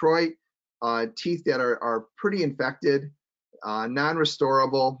of Detroit. Teeth that are pretty infected,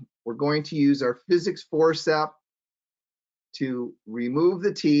 non-restorable. We're going to use our physics forceps to remove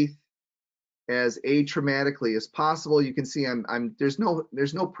the teeth as atraumatically as possible. You can see there's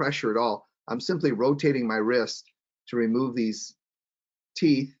no pressure at all. I'm simply rotating my wrist to remove these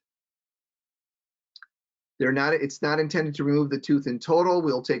teeth. It's not intended to remove the tooth in total.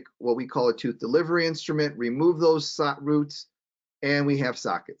 We'll take what we call a tooth delivery instrument, remove those roots, and we have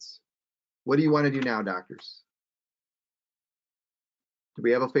sockets. What do you want to do now, doctors? Do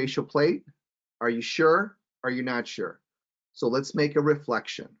we have a facial plate? Are you sure? Are you not sure? So let's make a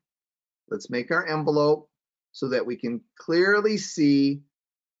reflection. Let's make our envelope so that we can clearly see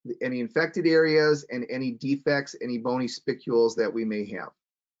any infected areas and any defects, any bony spicules that we may have.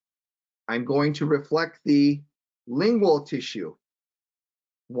 I'm going to reflect the lingual tissue.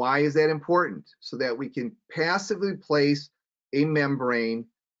 Why is that important? So that we can passively place a membrane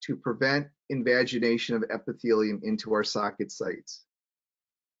to prevent invagination of epithelium into our socket sites.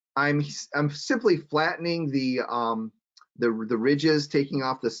 I'm simply flattening the ridges, taking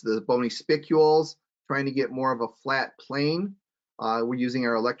off the bony spicules, trying to get more of a flat plane. We're using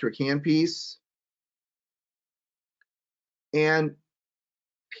our electric handpiece. And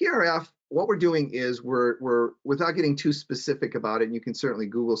PRF, what we're doing is we're without getting too specific about it, and you can certainly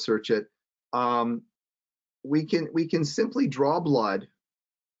Google search it, we can simply draw blood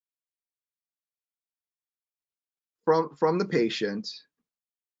from the patient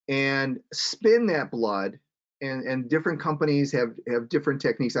and spin that blood, and different companies have different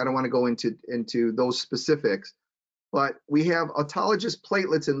techniques. I don't want to go into those specifics, but we have autologous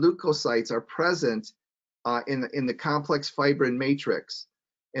platelets and leukocytes are present in the complex fibrin matrix,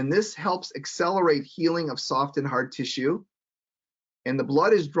 and this helps accelerate healing of soft and hard tissue. and the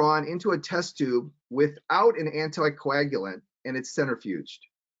blood is drawn into a test tube without an anticoagulant, and it's centrifuged.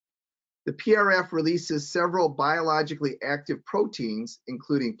 The PRF releases several biologically active proteins,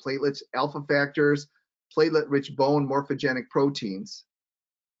 including platelets, alpha factors, platelet-rich bone morphogenic proteins.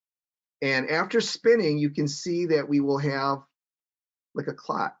 And after spinning, you can see that we will have like a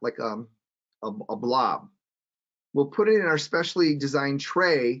clot, like a blob. We'll put it in our specially designed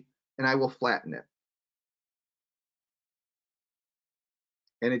tray, and I will flatten it.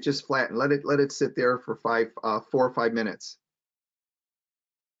 And it just flattened. Let it sit there for 4 or 5 minutes.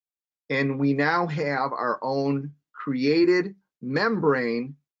 And we now have our own created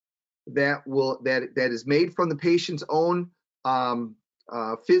membrane that is made from the patient's own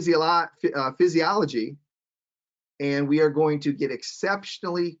physiology, and we are going to get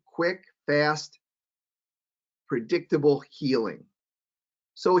exceptionally quick, fast, predictable healing.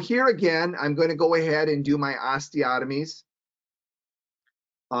 So here again, I'm going to go ahead and do my osteotomies.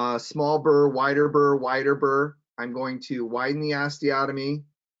 Small burr, wider burr, wider burr. I'm going to widen the osteotomy.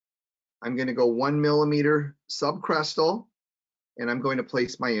 I'm going to go 1 millimeter subcrestal, and I'm going to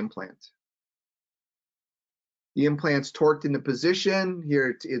place my implant. The implant's torqued into position.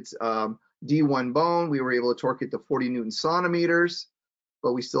 Here it's D1 bone. We were able to torque it to 40 Newton centimeters,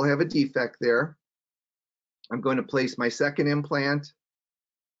 but we still have a defect there. I'm going to place my second implant,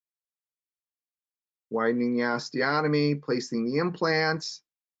 widening the osteotomy, placing the implants,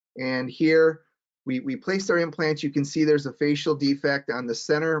 and here we placed our implants. You can see there's a facial defect on the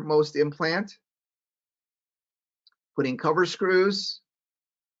centermost implant. Putting cover screws.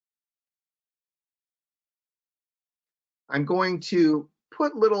 I'm going to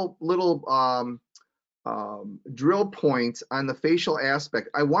put little drill points on the facial aspect.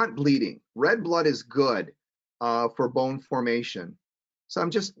 I want bleeding. Red blood is good for bone formation. So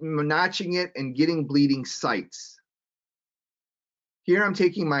I'm just notching it and getting bleeding sites. Here I'm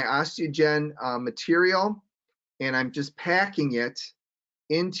taking my osteogen material and I'm just packing it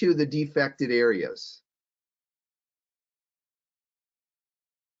into the defected areas.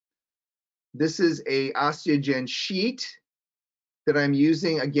 This is a osteogen sheet that I'm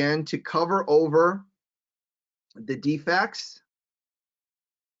using again to cover over the defects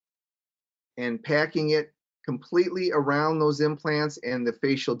and packing it completely around those implants and the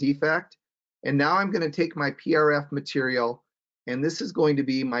facial defect. And now I'm going to take my PRF material, and this is going to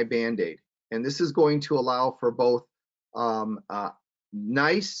be my Band-Aid. And this is going to allow for both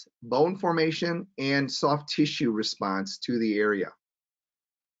nice bone formation and soft tissue response to the area.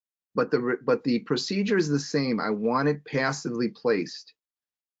 But the procedure is the same. I want it passively placed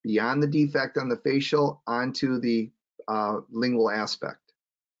beyond the defect on the facial onto the lingual aspect.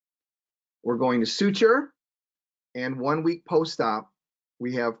 We're going to suture, and 1 week post-op,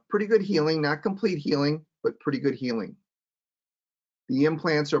 we have pretty good healing, not complete healing, but pretty good healing. The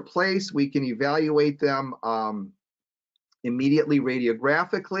implants are placed. We can evaluate them immediately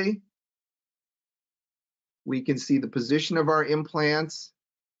radiographically. We can see the position of our implants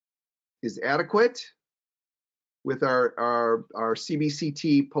is adequate with our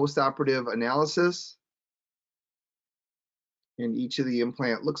CBCT post-operative analysis. And each of the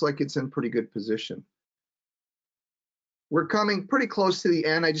implant looks like it's in pretty good position. We're coming pretty close to the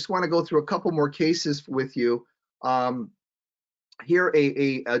end. I just want to go through a couple more cases with you. Here,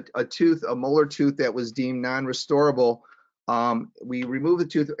 a tooth, a molar tooth that was deemed non-restorable. We remove the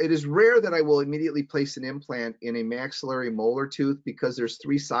tooth. It is rare that I will immediately place an implant in a maxillary molar tooth because there's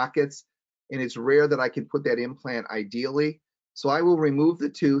 3 sockets, and it's rare that I can put that implant ideally. So I will remove the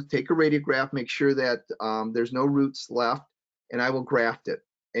tooth, take a radiograph, make sure that there's no roots left, and I will graft it.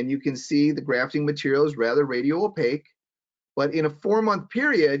 And you can see the grafting material is rather radio-opaque, but in a 4-month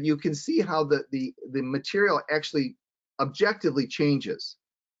period, you can see how the material actually objectively changes.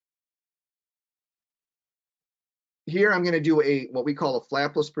 Here I'm going to do what we call a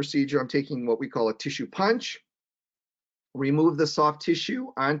flapless procedure. I'm taking what we call a tissue punch, remove the soft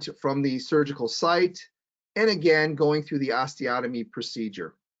tissue from the surgical site, and again going through the osteotomy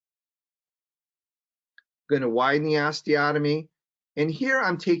procedure. I'm going to widen the osteotomy, and here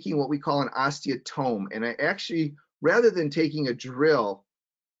I'm taking what we call an osteotome, and I actually, rather than taking a drill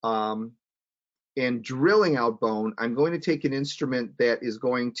and drilling out bone, I'm going to take an instrument that is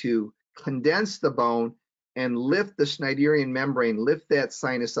going to condense the bone and lift the Schneiderian membrane, lift that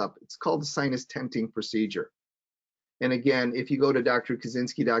sinus up. It's called the sinus tenting procedure. And again, if you go to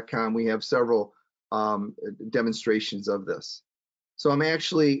drkosinski.com, we have several demonstrations of this. So I'm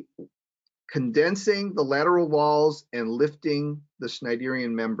actually condensing the lateral walls and lifting the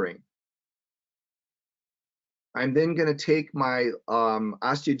Schneiderian membrane. I'm then going to take my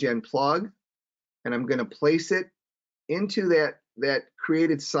osteogen plug, and I'm going to place it into that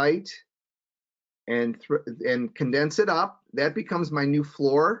created site and condense it up. That becomes my new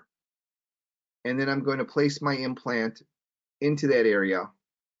floor. And then I'm going to place my implant into that area.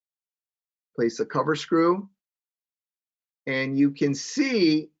 Place a cover screw. And you can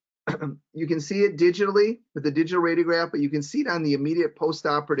see it digitally with the digital radiograph, but you can see it on the immediate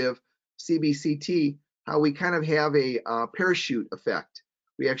postoperative CBCT, how we kind of have a parachute effect.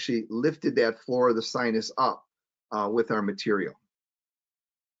 We actually lifted that floor of the sinus up with our material.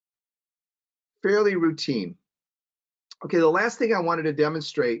 Fairly routine. Okay, the last thing I wanted to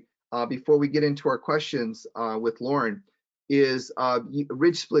demonstrate before we get into our questions with Lorne is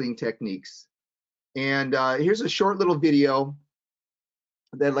ridge splitting techniques. And here's a short little video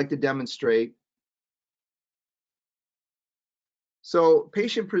that I'd like to demonstrate. So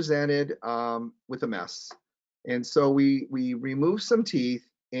patient presented with a mess. And so we removed some teeth,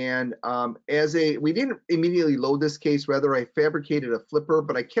 and we didn't immediately load this case, rather I fabricated a flipper,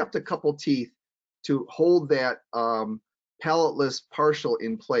 but I kept a couple teeth to hold that palateless partial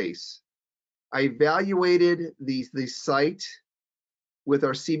in place. I evaluated the site with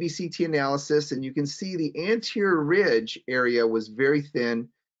our CBCT analysis, and you can see the anterior ridge area was very thin,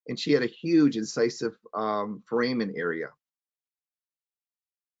 and she had a huge incisive foramen area.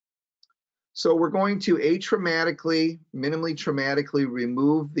 So we're going to atraumatically, minimally traumatically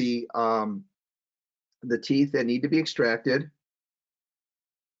remove the teeth that need to be extracted.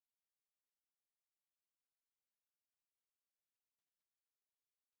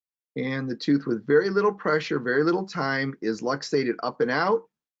 And the tooth with very little pressure, very little time is luxated up and out.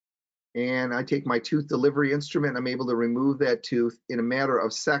 And I take my tooth delivery instrument, I'm able to remove that tooth in a matter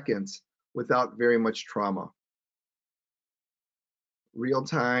of seconds without very much trauma. Real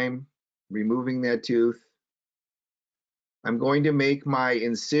time, removing that tooth. I'm going to make my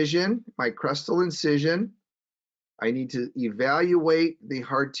incision, my crestal incision. I need to evaluate the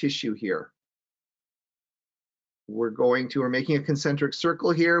hard tissue here. We're making a concentric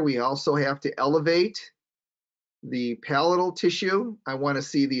circle here. We also have to elevate the palatal tissue. I want to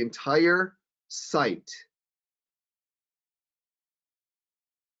see the entire site.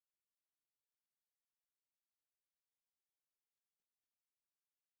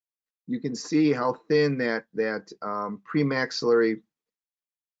 You can see how thin that premaxillary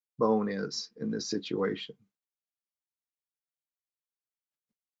bone is in this situation.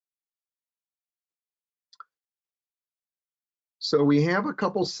 So we have a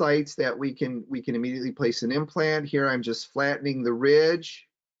couple sites that we can immediately place an implant. Here I'm just flattening the ridge,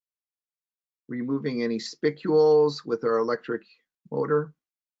 removing any spicules with our electric motor.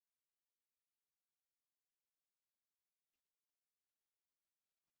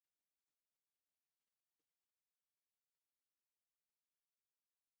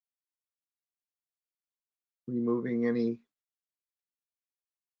 Removing any.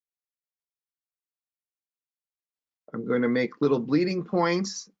 I'm going to make little bleeding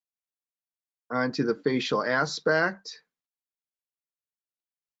points onto the facial aspect.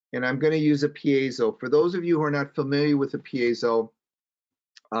 And I'm going to use a piezo. For those of you who are not familiar with a piezo,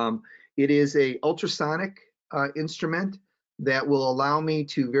 it is an ultrasonic instrument that will allow me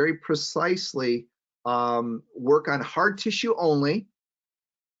to very precisely work on hard tissue only,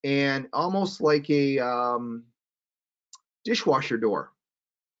 and almost like a dishwasher door.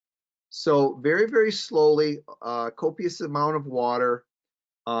 So very, very slowly, copious amount of water.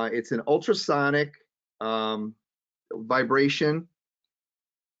 It's an ultrasonic vibration.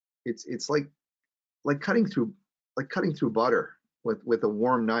 It's like cutting through butter with a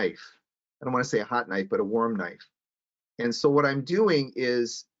warm knife. I don't want to say a hot knife, but a warm knife. And so what I'm doing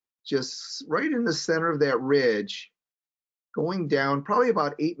is just right in the center of that ridge, going down probably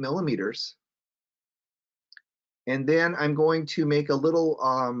about 8 millimeters. And then I'm going to make a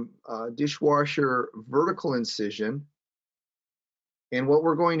little dishwasher vertical incision. And what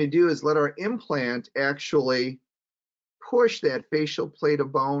we're going to do is let our implant actually push that facial plate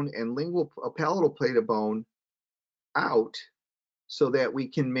of bone and palatal plate of bone out so that we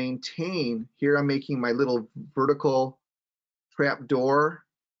can maintain. Here I'm making my little vertical trap door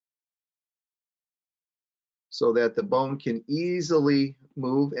so that the bone can easily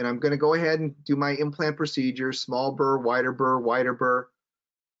move. And I'm going to go ahead and do my implant procedure: small burr, wider burr,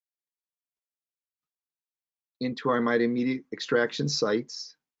 into our immediate extraction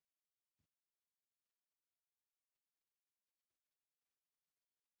sites.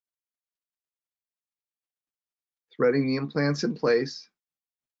 Threading the implants in place.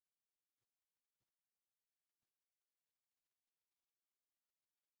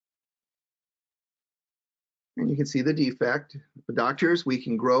 And you can see the defect. The doctors, we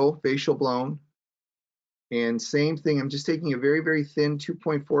can grow facial bone And same thing, I'm just taking a very, very thin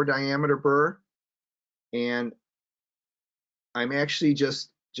 2.4 diameter burr, and I'm actually just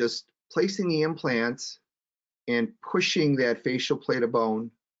placing the implants and pushing that facial plate of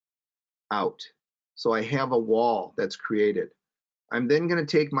bone out. So I have a wall that's created. I'm then going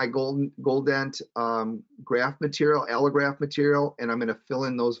to take my Goldent graft material, allograft material, and I'm going to fill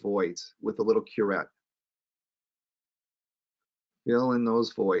in those voids with a little curette. Fill in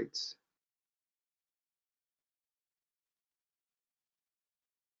those voids.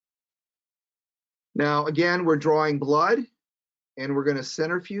 Now, again, we're drawing blood, and we're going to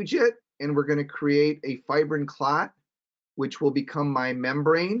centrifuge it, and we're going to create a fibrin clot, which will become my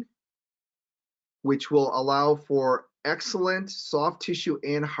membrane, which will allow for excellent soft tissue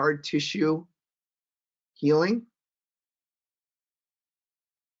and hard tissue healing.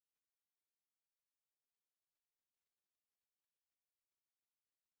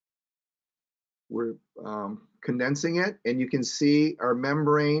 We're condensing it, and you can see our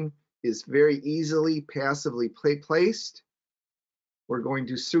membrane is very easily passively placed. We're going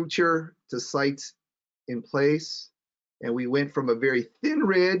to suture to sites in place, and we went from a very thin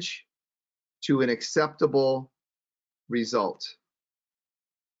ridge to an acceptable result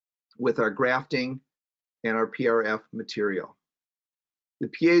with our grafting and our PRF material. The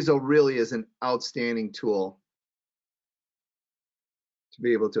piezo really is an outstanding tool to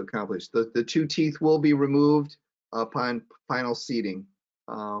be able to accomplish. The two teeth will be removed upon final seating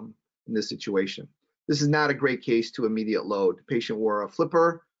in this situation. This is not a great case to immediate load. The patient wore a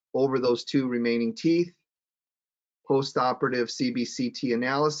flipper over those two remaining teeth. Post-operative CBCT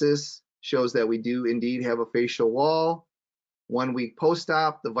analysis shows that we do indeed have a facial wall. 1 week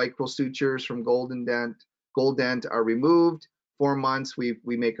post-op, the vicral sutures from Goldent are removed. 4 months, we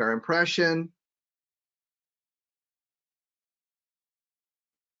make our impression.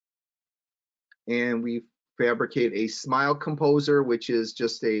 And we fabricate a smile composer, which is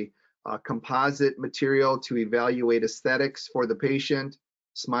just a composite material to evaluate aesthetics for the patient,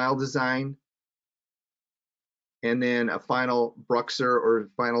 smile design. And then a final Bruxer or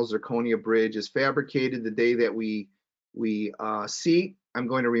final zirconia bridge is fabricated the day that we seat. I'm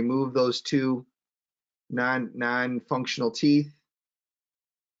going to remove those two non-functional teeth.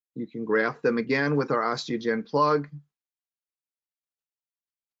 You can graft them again with our osteogen plug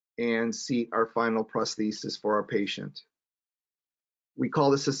and seat our final prosthesis for our patient. We call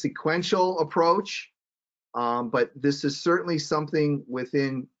this a sequential approach, but this is certainly something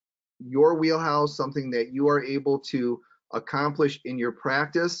within your wheelhouse, something that you are able to accomplish in your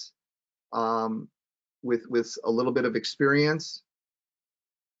practice with a little bit of experience.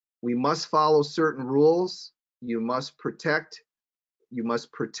 We must follow certain rules. You must protect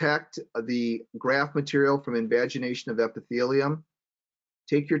the graft material from invagination of epithelium.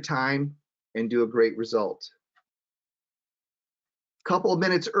 Take your time and do a great result. Couple of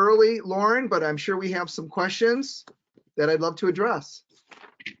minutes early, Lauren, but I'm sure we have some questions that I'd love to address.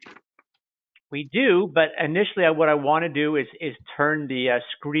 We do, but initially what I want to do is turn the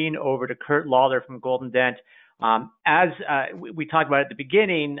screen over to Kurt Lawler from Golden Dent. As we talked about at the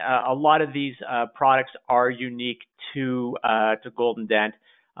beginning, a lot of these products are unique to Golden Dent.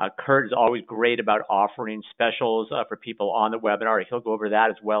 Kurt is always great about offering specials for people on the webinar. He'll go over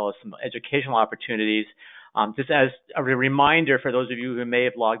that as well as some educational opportunities. Just as a reminder for those of you who may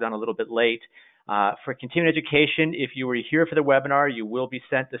have logged on a little bit late, for continuing education, if you were here for the webinar, you will be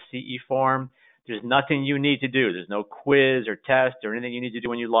sent the CE form. There's nothing you need to do. There's no quiz or test or anything you need to do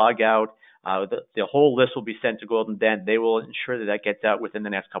when you log out. The whole list will be sent to Golden Dent. They will ensure that that gets out within the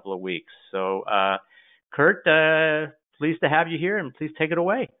next couple of weeks. So, Kurt, pleased to have you here, and please take it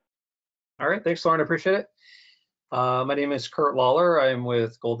away. All right, thanks, Lorne. I appreciate it. My name is Kurt Lawler. I'm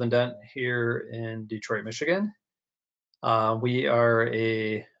with Golden Dent here in Detroit, Michigan. We are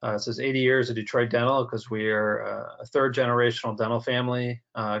it says 80 years of Detroit Dental because we are a third generational dental family.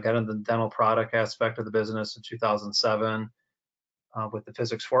 Got into the dental product aspect of the business in 2007 with the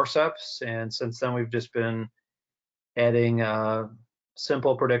physics forceps. And since then, we've just been adding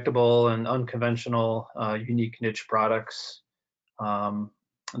simple, predictable, and unconventional, unique niche products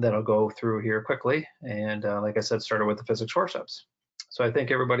that I'll go through here quickly. And like I said, started with the physics forceps. So I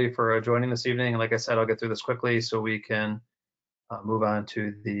thank everybody for joining this evening. And like I said, I'll get through this quickly so we can move on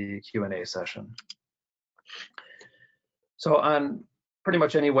to the Q&A session. So on pretty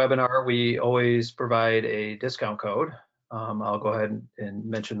much any webinar, we always provide a discount code. I'll go ahead and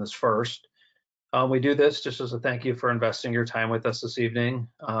mention this first. We do this just as a thank you for investing your time with us this evening.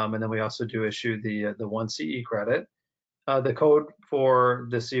 And then we also do issue the 1 CE credit. The code for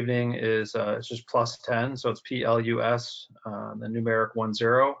this evening is it's just +10, so it's PLUS, the numeric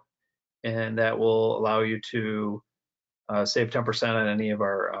 10. and that will allow you to save 10% on any of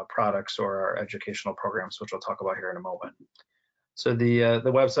our products or our educational programs, which I'll talk about here in a moment. So the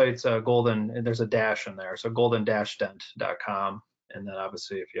website's golden, and there's a dash in there, so golden-dent.com. And then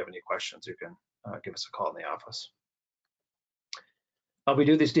obviously, if you have any questions, you can give us a call in the office. We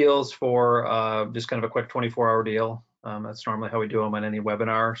do these deals for just kind of a quick 24-hour deal. That's normally how we do them on any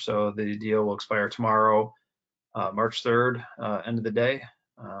webinar. So the deal will expire tomorrow, March 3rd, end of the day,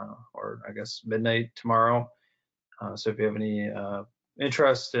 or I guess midnight tomorrow. So if you have any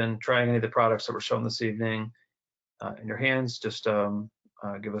interest in trying any of the products that were shown this evening in your hands, just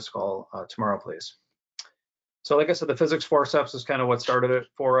give us a call tomorrow, please. So like I said, the physics forceps is kind of what started it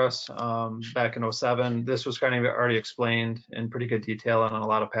for us back in 07. This was kind of already explained in pretty good detail on a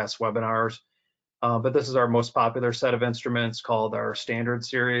lot of past webinars. But this is our most popular set of instruments called our standard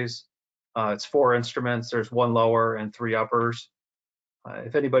series. It's 4 instruments. There's 1 lower and 3 uppers.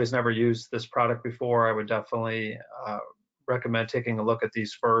 If anybody's never used this product before, I would definitely recommend taking a look at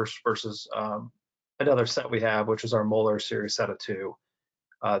these first versus another set we have, which is our molar series set of 2.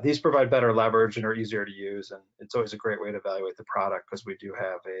 These provide better leverage and are easier to use, and it's always a great way to evaluate the product because we do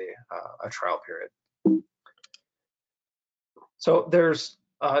have a trial period. So there's,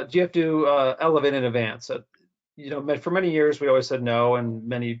 do you have to elevate in advance? You know, for many years we always said no, and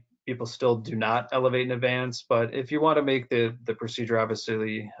many people still do not elevate in advance. But if you want to make the procedure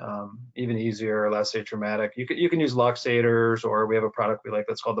obviously even easier or less atraumatic, you can use luxators, or we have a product we like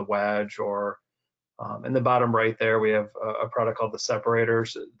that's called the wedge, or in the bottom right there, we have a product called the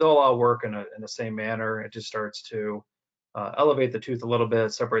separators. They'll all work in the same manner. It just starts to elevate the tooth a little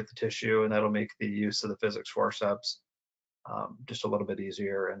bit, separate the tissue, and that'll make the use of the physics forceps just a little bit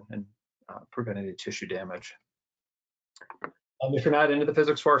easier and prevent any tissue damage. If you're not into the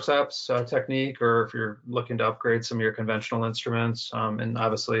physics forceps technique, or if you're looking to upgrade some of your conventional instruments, and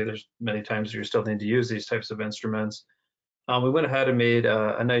obviously there's many times you still need to use these types of instruments, we went ahead and made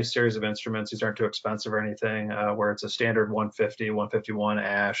a nice series of instruments. These aren't too expensive or anything, where it's a standard 150, 151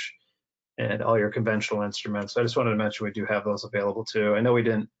 ash, and all your conventional instruments. So I just wanted to mention we do have those available too. I know we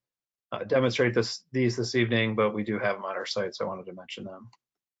didn't demonstrate these this evening, but we do have them on our site, so I wanted to mention them.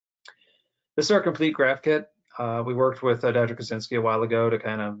 This is our complete graft kit. We worked with Dr. Kosinski a while ago to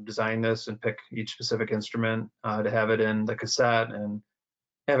kind of design this and pick each specific instrument to have it in the cassette and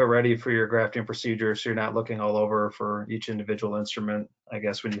have it ready for your grafting procedure, so you're not looking all over for each individual instrument. I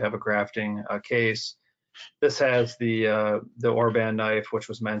guess when you have a grafting case, this has the Orban knife, which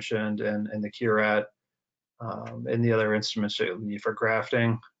was mentioned, and the curette, and the other instruments that you'll need for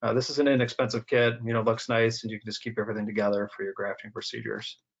grafting. This is an inexpensive kit. You know, looks nice, and you can just keep everything together for your grafting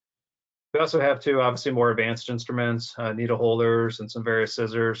procedures. We also have 2 obviously more advanced instruments, needle holders and some various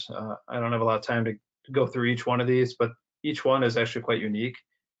scissors. I don't have a lot of time to go through each one of these, but each one is actually quite unique.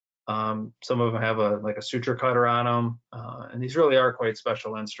 Some of them have like a suture cutter on them, and these really are quite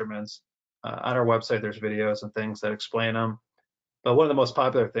special instruments. On our website, there's videos and things that explain them. But one of the most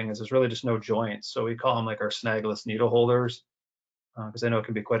popular things is there's really just no joints. So we call them like our snagless needle holders, because I know it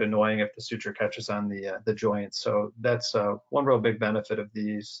can be quite annoying if the suture catches on the joints. So that's one real big benefit of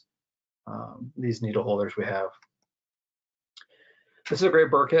these needle holders we have. This is a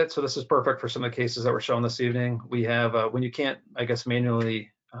great burr kit. So this is perfect for some of the cases that were shown this evening. We have, when you can't, I guess,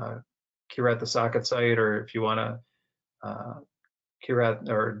 manually curette the socket site, or if you want to curette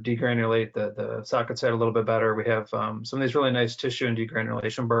or degranulate the socket site a little bit better, we have some of these really nice tissue and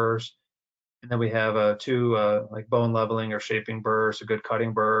degranulation burrs. And then we have 2 like bone leveling or shaping burrs, a good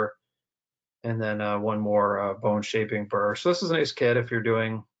cutting burr, and then 1 more bone shaping burr. So this is a nice kit if you're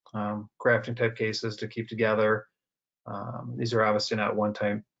doing grafting type cases to keep together. These are obviously not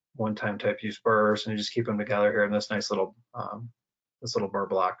one-time type use burrs, and you just keep them together here in this nice little burr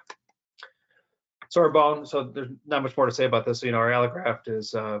block. So our bone, so there's not much more to say about this. You know, our allograft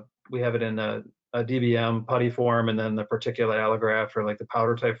is, we have it in a DBM putty form, and then the particulate allograft, or like the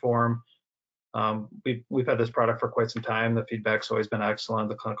powder type form. We've had this product for quite some time. The feedback's always been excellent.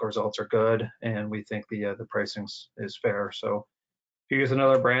 The clinical results are good, and we think the pricing is fair. So if you use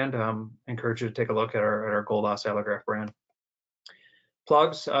another brand, I encourage you to take a look at our Goldos allograft brand.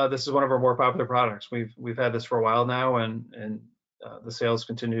 Plugs, this is one of our more popular products. We've had this for a while now, and the sales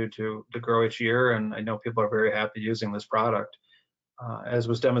continue to grow each year, and I know people are very happy using this product. As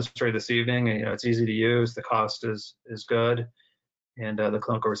was demonstrated this evening, you know, it's easy to use, the cost is good, and the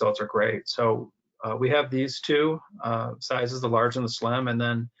clinical results are great. So we have these 2 sizes, the large and the slim, and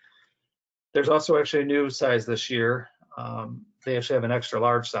then there's also actually a new size this year. They actually have an extra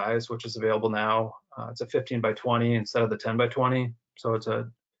large size, which is available now. It's a 15 by 20 instead of the 10 by 20. So it's a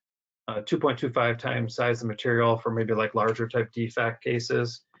 2.25 times size of material for maybe like larger type defect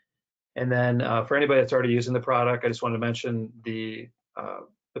cases. And then for anybody that's already using the product, I just wanted to mention the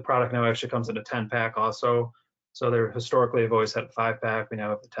product now actually comes in a 10-pack also. So they're historically have always had a 5-pack. We now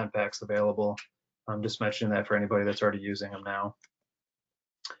have the 10 packs available. I'm just mentioning that for anybody that's already using them now.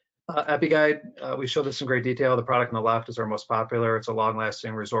 EpiGuide, we show this in great detail. The product on the left is our most popular. It's a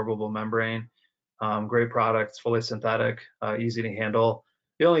long-lasting resorbable membrane. Great product, it's fully synthetic, easy to handle.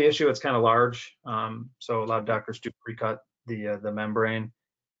 The only issue, it's kind of large, so a lot of doctors do pre-cut the membrane.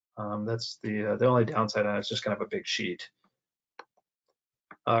 That's the only downside on it. It's just kind of a big sheet.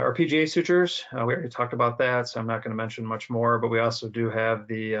 Our PGA sutures, we already talked about that, so I'm not going to mention much more, but we also do have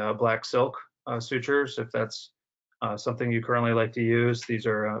the black silk sutures, if that's something you currently like to use. These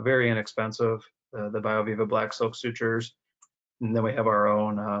are very inexpensive, the BioViva black silk sutures. And then we have our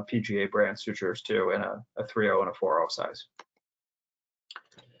own PGA brand sutures too, in a 3.0 and a 4.0 size.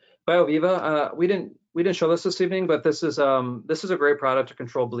 BioViva, we didn't show this evening, but this is a great product to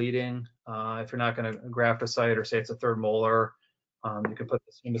control bleeding. If you're not going to graft a site, or say it's a third molar, you can put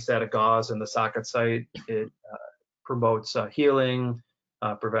this hemostatic gauze in the socket site. It promotes healing,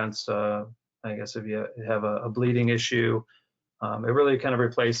 prevents, I guess, if you have a bleeding issue. It really kind of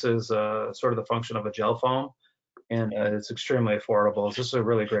replaces sort of the function of a gel foam, and it's extremely affordable. This is a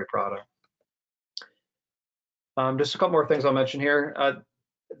really great product. Just a couple more things I'll mention here.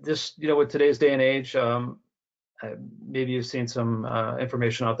 Just, with today's day and age, maybe you've seen some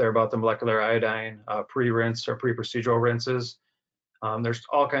information out there about the molecular iodine pre-rinse or pre-procedural rinses. There's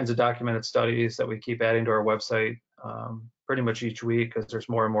all kinds of documented studies that we keep adding to our website pretty much each week, because there's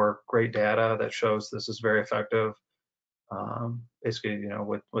more and more great data that shows this is very effective. Basically,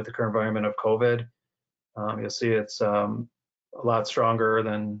 with the current environment of COVID, you'll see it's a lot stronger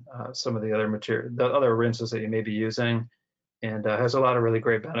than some of the other rinses that you may be using, and has a lot of really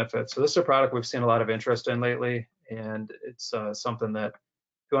great benefits. So this is a product we've seen a lot of interest in lately, and it's something that,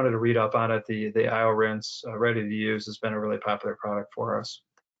 if you wanted to read up on it, the IO-Rinse ready to use has been a really popular product for us.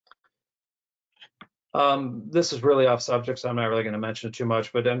 This is really off subject, so I'm not really going to mention it too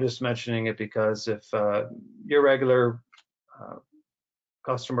much, but I'm just mentioning it because if you're a regular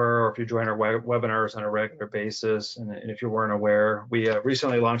customer, or if you join our webinars on a regular basis, and if you weren't aware, we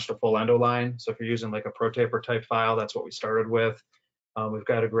recently launched a full endo line. So if you're using like a ProTaper type file, that's what we started with. We've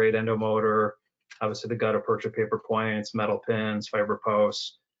got a great endo motor, obviously the gutta percha paper points, metal pins, fiber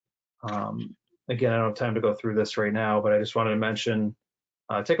posts. Again, I don't have time to go through this right now, but I just wanted to mention,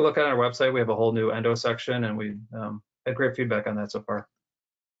 take a look at our website. We have a whole new endo section, and we had great feedback on that so far.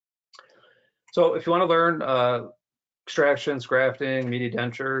 So if you want to learn extractions, grafting, meaty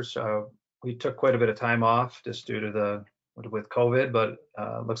dentures, we took quite a bit of time off just due to with COVID, but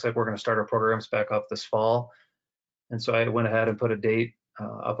looks like we're going to start our programs back up this fall. And so I went ahead and put a date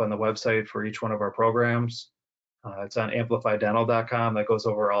up on the website for each one of our programs. It's on amplifydental.com. That goes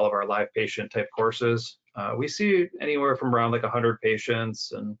over all of our live patient type courses. We see anywhere from around like 100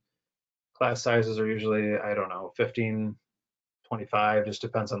 patients, and class sizes are usually, I don't know, 15, 25, just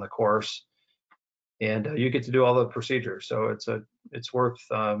depends on the course. And you get to do all the procedures. So it's worth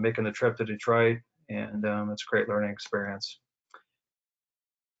making the trip to Detroit, and it's a great learning experience.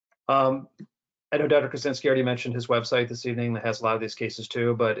 I know Dr. Kosinski already mentioned his website this evening that has a lot of these cases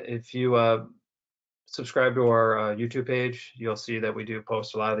too, but if you subscribe to our YouTube page, you'll see that we do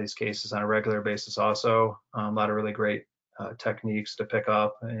post a lot of these cases on a regular basis also. A lot of really great techniques to pick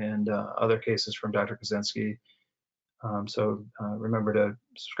up, and other cases from Dr. Kosinski. So remember to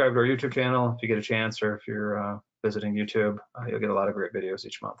subscribe to our YouTube channel if you get a chance, or if you're visiting YouTube, you'll get a lot of great videos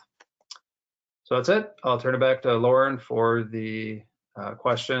each month. So that's it. I'll turn it back to Lorne for the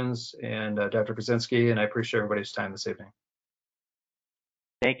questions, and Dr. Kosinski, and I appreciate everybody's time this evening.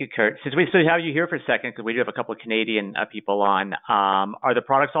 Thank you, Kurt. Since we still have you here for a second, because we do have a couple of Canadian people on, are the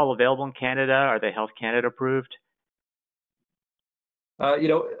products all available in Canada? Are they Health Canada approved?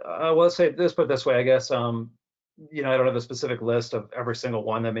 Well, let's say this, put it this way, I guess. I don't have a specific list of every single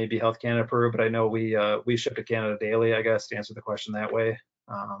one that may be Health Canada approved, but I know we ship to Canada daily, I guess, to answer the question that way.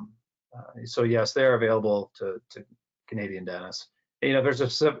 So yes, they're available to Canadian dentists. If there's a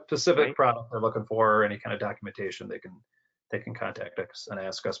specific product they're looking for, or any kind of documentation, they can contact us and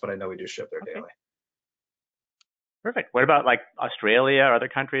ask us, but I know we do ship there daily. Perfect. What about like Australia or other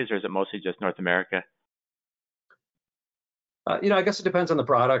countries, or is it mostly just North America? I guess it depends on the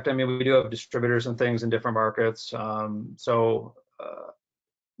product. I mean, we do have distributors and things in different markets. Let's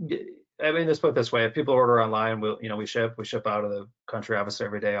put it this way: if people order online, we ship out of the country obviously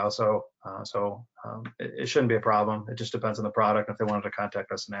every day also. It shouldn't be a problem. It just depends on the product. If they wanted to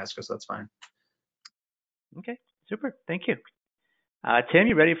contact us and ask us, that's fine. Okay, super. Thank you. Tim,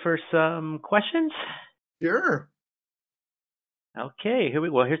 you ready for some questions? Sure. Okay, here we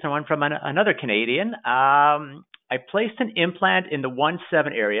go. Here's one from another Canadian. I placed an implant in the 1-7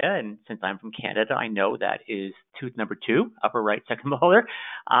 area, and since I'm from Canada, I know that is tooth number 2, upper right second molar.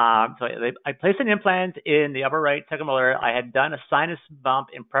 So I placed an implant in the upper right second molar. I had done a sinus bump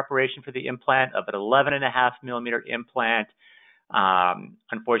in preparation for the implant of an 11.5 millimeter implant.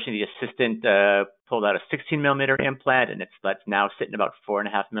 Unfortunately, the assistant pulled out a 16 millimeter implant, and that's now sitting about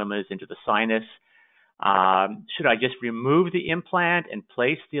 4.5 millimeters into the sinus. Should I just remove the implant and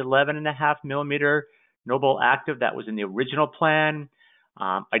place the 11.5 millimeter Noble Active that was in the original plan?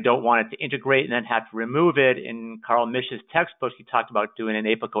 I don't want it to integrate and then have to remove it. In Carl Misch's textbook, he talked about doing an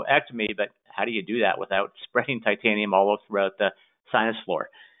apicoectomy, but how do you do that without spreading titanium all throughout the sinus floor?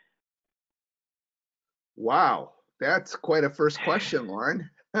 Wow, that's quite a first question, Lorne.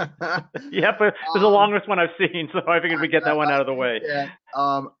 Yeah, but it was the longest one I've seen, so I figured we'd get that one out of the way. Yeah.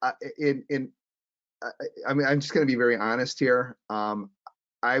 I mean, I'm just going to be very honest here.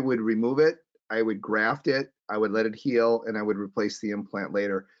 I would remove it, I would graft it, I would let it heal, and I would replace the implant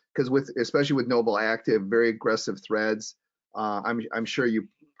later. Because especially with Noble Active, very aggressive threads, I'm sure you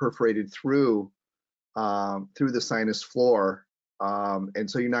perforated through the sinus floor, and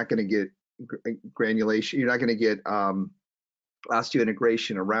so you're not going to get granulation. You're not going to get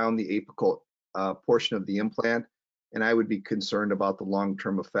osseointegration around the apical portion of the implant, and I would be concerned about the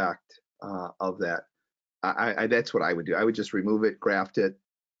long-term effect of that. That's what I would do. I would just remove it, graft it,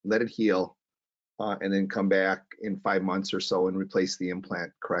 let it heal, and then come back in 5 months or so and replace the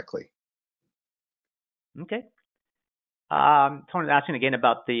implant correctly. Okay. Someone's asking again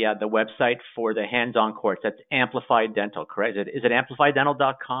about the website for the hands-on course. That's Amplified Dental, correct? Is it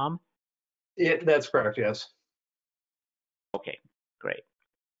amplifieddental.com? Yeah, that's correct. Yes. Okay, great.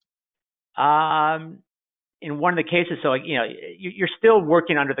 In one of the cases, so you're still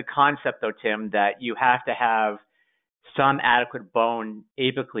working under the concept, though, Tim, that you have to have some adequate bone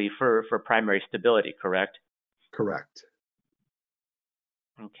apically for primary stability, correct? Correct.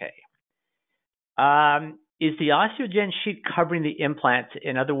 Okay. Is the osteogen sheet covering the implant?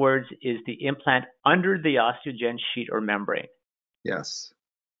 In other words, is the implant under the osteogen sheet or membrane? Yes.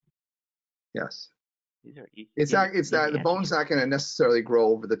 Yes. These are it's not. The bone's not going to necessarily grow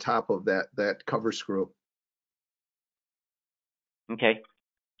over the top of that cover screw. Okay.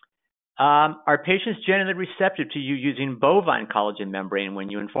 Are patients generally receptive to you using bovine collagen membrane when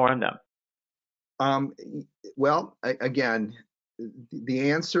you inform them? Well, again,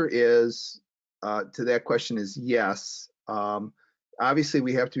 the answer is to that question is yes. Obviously,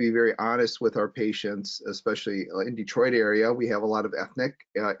 we have to be very honest with our patients, especially in Detroit area. We have a lot of ethnic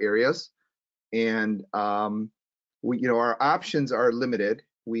areas, and our options are limited.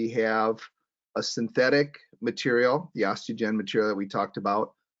 We have a synthetic material, the osteogen material that we talked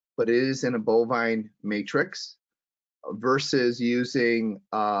about, but it is in a bovine matrix versus using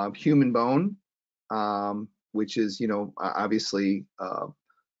human bone, which is, obviously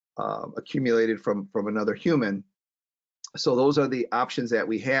accumulated from another human. So those are the options that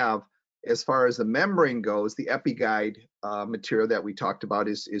we have. As far as the membrane goes, the EpiGuide material that we talked about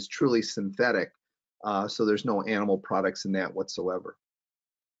is truly synthetic. So there's no animal products in that whatsoever.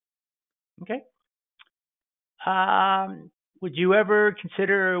 Okay. Would you ever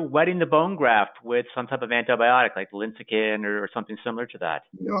consider wetting the bone graft with some type of antibiotic like Lincecum or something similar to that?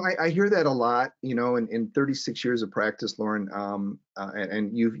 I hear that a lot, in 36 years of practice, Lorne,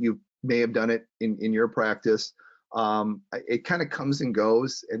 and you may have done it in your practice. It kind of comes and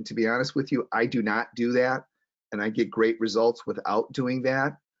goes. And to be honest with you, I do not do that. And I get great results without doing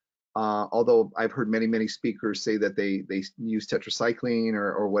that. Although I've heard many speakers say that they use tetracycline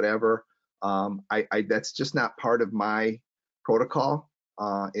or whatever. That's just not part of my protocol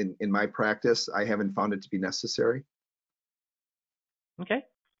in my practice. I haven't found it to be necessary. Okay.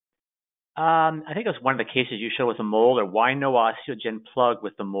 I think it was one of the cases you showed with a molar. Why no osteogen plug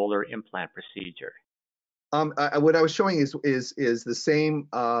with the molar implant procedure? What I was showing is the same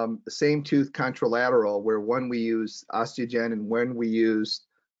tooth contralateral, where one we use osteogen and when we use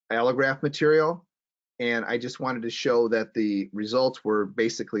allograft material, and I just wanted to show that the results were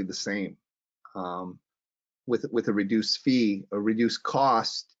basically the same, with a reduced fee, a reduced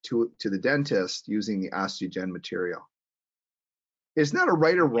cost to the dentist using the osteogen material. It's not a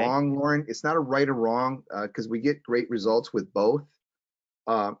right or wrong, Lorne. It's not a right or wrong because we get great results with both.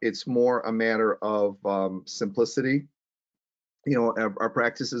 It's more a matter of simplicity. Our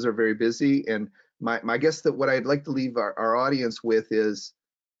practices are very busy, and my guess that what I'd like to leave our audience with is,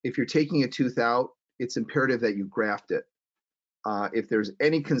 if you're taking a tooth out, it's imperative that you graft it. If there's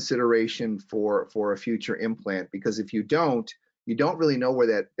any consideration for a future implant, because if you don't really know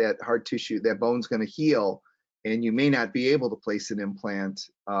where that hard tissue, that bone's going to heal, and you may not be able to place an implant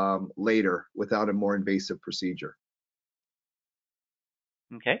later without a more invasive procedure.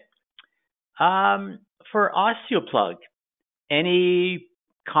 Okay. For osteoplug, any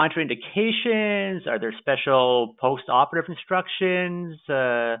contraindications? Are there special post-operative instructions?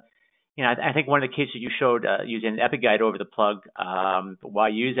 I think one of the cases you showed using an epiguide over the plug, but why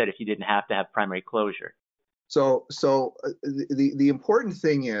use that if you didn't have to have primary closure? So the important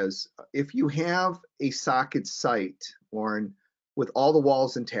thing is, if you have a socket site, Lorne, with all the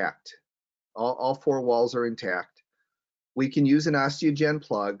walls intact, all 4 walls are intact, we can use an osteogen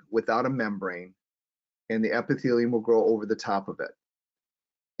plug without a membrane, and the epithelium will grow over the top of it.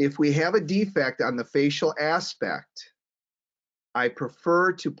 If we have a defect on the facial aspect, I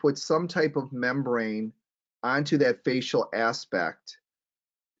prefer to put some type of membrane onto that facial aspect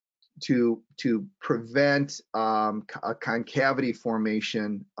to prevent a concavity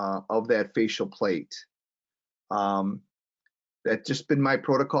formation of that facial plate. That's just been my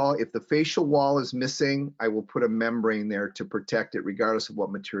protocol. If the facial wall is missing, I will put a membrane there to protect it, regardless of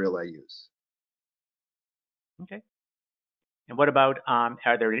what material I use. Okay. And what about,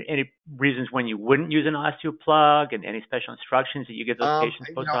 are there any reasons when you wouldn't use an osteoplug, and any special instructions that you give those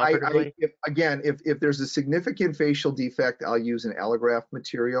patients post-operatively? If there's a significant facial defect, I'll use an allograft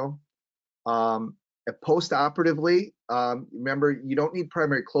material. Post-operatively, remember, you don't need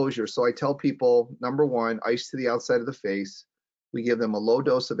primary closure. So I tell people, number one, ice to the outside of the face. We give them a low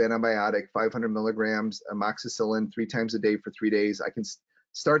dose of antibiotic, 500 milligrams, amoxicillin 3 times a day for 3 days. I can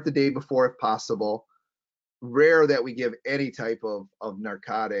start the day before if possible. Rare that we give any type of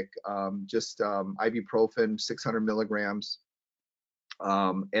narcotic, just ibuprofen, 600 milligrams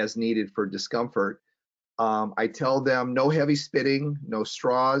as needed for discomfort. I tell them no heavy spitting, no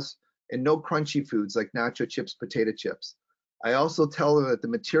straws, and no crunchy foods like nacho chips, potato chips. I also tell them that the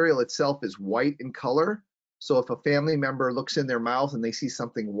material itself is white in color. So if a family member looks in their mouth and they see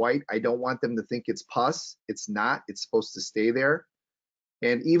something white, I don't want them to think it's pus. It's not. It's supposed to stay there.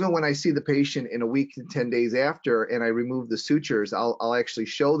 And even when I see the patient in a week and 10 days after and I remove the sutures, I'll actually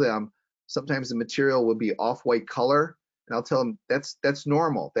show them sometimes the material will be off-white color, and I'll tell them that's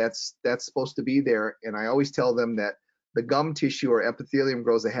normal. That's supposed to be there. And I always tell them that the gum tissue or epithelium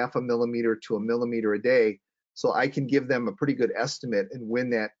grows 0.5 millimeter to 1 millimeter a day, so I can give them a pretty good estimate and when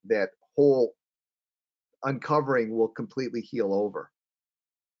that whole uncovering will completely heal over.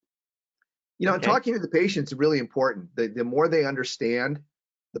 Okay. Talking to the patients is really important. The more they understand,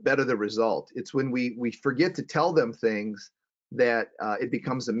 the better the result. It's when we forget to tell them things that it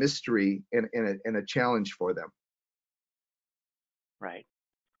becomes a mystery and a challenge for them. Right.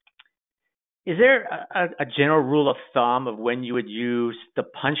 Is there a general rule of thumb of when you would use the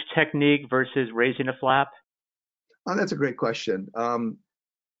punch technique versus raising a flap? Oh, that's a great question.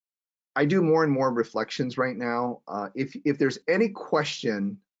 I do more and more reflections right now. If there's any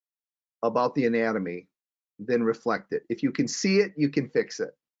question about the anatomy, then reflect it. If you can see it, you can fix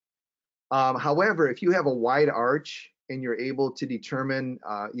it. However, if you have a wide arch and you're able to determine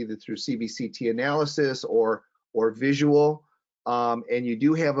either through CBCT analysis or visual, and you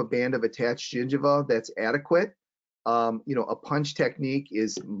do have a band of attached gingiva that's adequate, a punch technique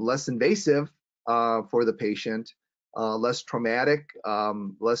is less invasive for the patient, less traumatic,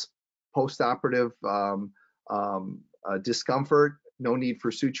 less post-operative discomfort, no need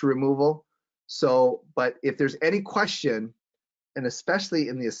for suture removal. So, but if there's any question, and especially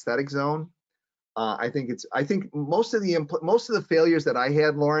in the aesthetic zone, I think most of the failures that I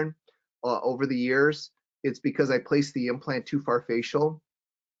had, Lorne, over the years, it's because I placed the implant too far facial.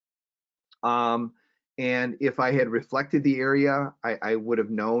 And if I had reflected the area, I would have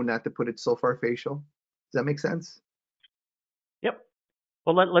known not to put it so far facial. Does that make sense? Yep.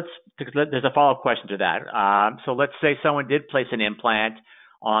 Well, there's a follow-up question to that. So let's say someone did place an implant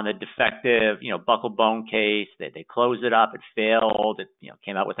on a defective, buccal bone case. They closed it up. It failed. It,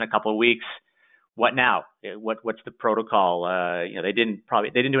 came out within a couple of weeks. What now? What's the protocol? They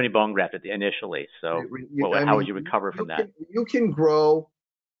didn't do any bone graft initially. So how would you recover from that? You can grow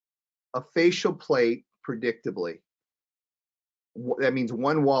a facial plate predictably. That means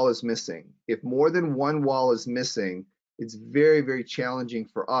one wall is missing. If more than one wall is missing, it's very, very challenging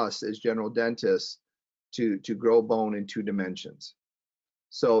for us as general dentists to grow bone in 2 dimensions.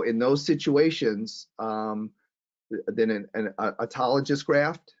 So in those situations, then an autologous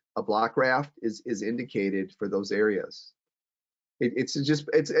graft, a block graft, is indicated for those areas.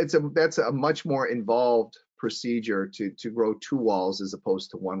 That's a much more involved procedure to grow 2 walls as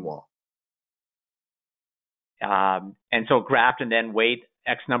opposed to 1 wall. And so graft and then wait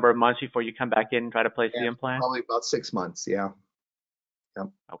X number of months before you come back in and try to place the implant? Probably about 6 months, yeah. Yep.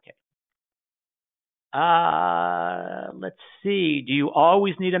 Okay. Let's see. Do you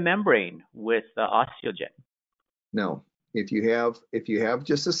always need a membrane with osteogen? No. If you have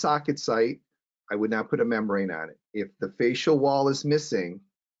just a socket site, I would not put a membrane on it. If the facial wall is missing,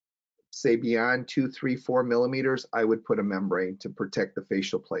 say beyond 2, 3, 4 millimeters, I would put a membrane to protect the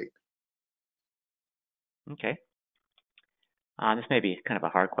facial plate. Okay. This may be kind of a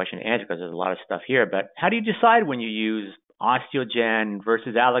hard question to answer because there's a lot of stuff here, but how do you decide when you use osteogen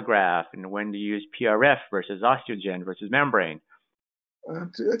versus allograft, and when to use PRF versus osteogen versus membrane?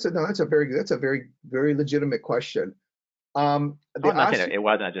 That's a very legitimate question. I'm not saying it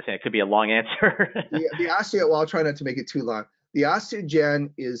wasn't. I'm just saying it could be a long answer. The osteo. Well, I'll try not to make it too long. The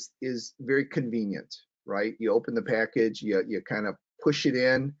osteogen is very convenient, right? You open the package, you kind of push it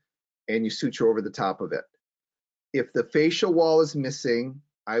in, and you suture over the top of it. If the facial wall is missing,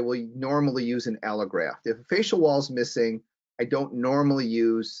 I will normally use an allograft. If a facial wall is missing, I don't normally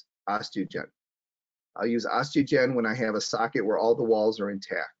use osteogen. I'll use osteogen when I have a socket where all the walls are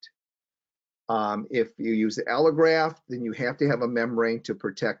intact. If you use the allograft, then you have to have a membrane to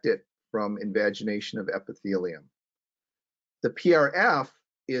protect it from invagination of epithelium. The PRF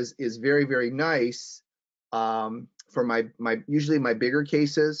is very, very nice for my usually my bigger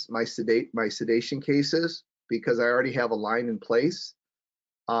cases, my sedation cases, because I already have a line in place.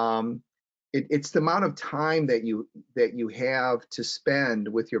 It's the amount of time that you have to spend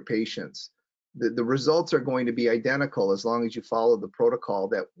with your patients. The results are going to be identical as long as you follow the protocol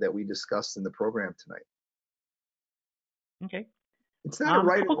that we discussed in the program tonight. Okay. It's not a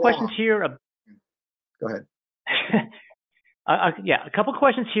right or wrong. Questions here. Go ahead. Yeah, a couple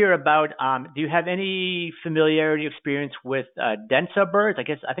questions here about, do you have any familiarity, experience with Densa burrs?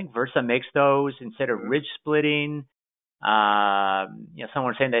 I think Versa makes those instead of ridge splitting.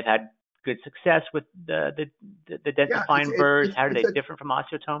 Someone saying they've had good success with the densifying burrs. How are they different from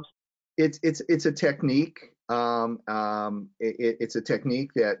osteotomes? It's a technique. It's a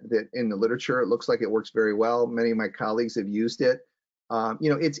technique that in the literature, it looks like it works very well. Many of my colleagues have used it.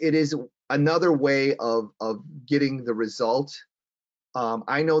 It is another way of getting the result.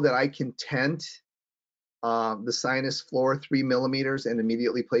 I know that I can tent the sinus floor 3 millimeters and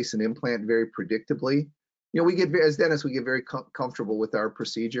immediately place an implant very predictably. As dentists, we get very comfortable with our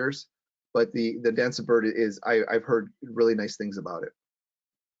procedures, but the Densibird I've heard really nice things about it.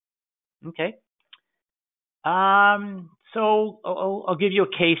 Okay. So I'll give you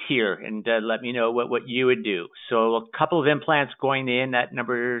a case here and let me know what you would do. So a couple of implants going in at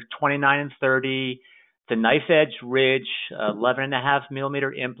number 29 and 30, the knife edge ridge, 11.5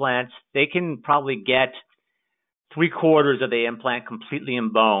 millimeter implants. They can probably get 3/4 of the implant completely in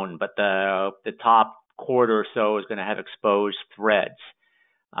bone, but the top quarter or so is going to have exposed threads.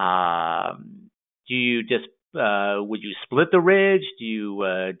 Do you just would you split the ridge? Do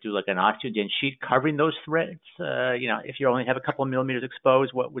you do like an osteogen sheet covering those threads? If you only have a couple of millimeters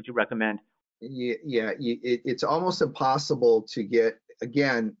exposed, what would you recommend? It's almost impossible to get,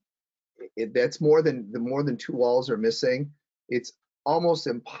 again, that's more than 2 walls are missing. It's almost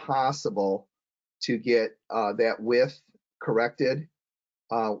impossible to get that width corrected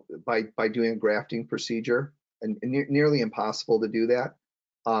by doing a grafting procedure, and nearly impossible to do that.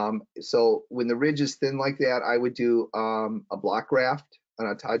 So when the ridge is thin like that, I would do a block graft, an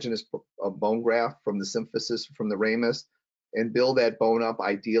autogenous bone graft from the symphysis, from the ramus, and build that bone up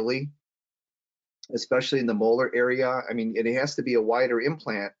ideally, especially in the molar area. I mean, it has to be a wider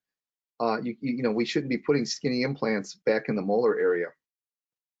implant. We shouldn't be putting skinny implants back in the molar area.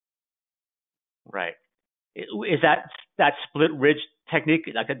 Right. Is that split ridge technique,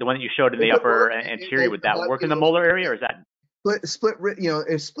 like the one that you showed in the upper anterior, would that work in the molar area, or is that?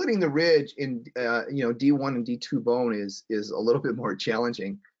 If splitting the ridge in D1 and D2 bone is a little bit more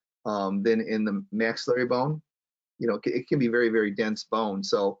challenging than in the maxillary bone. It can be very, very dense bone.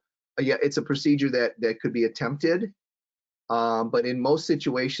 So yeah, it's a procedure that could be attempted. But in most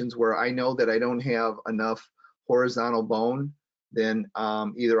situations where I know that I don't have enough horizontal bone, then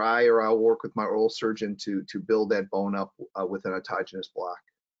either I'll work with my oral surgeon to build that bone up with an autogenous block.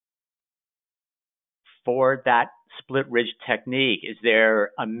 For that split ridge technique, is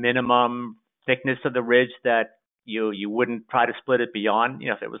there a minimum thickness of the ridge that you wouldn't try to split it beyond?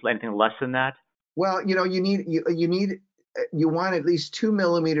 If it was anything less than that? Well, you want at least 2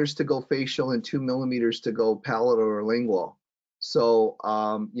 millimeters to go facial and 2 millimeters to go palatal or lingual. So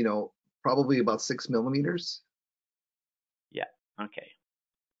probably about 6 millimeters. Yeah. Okay.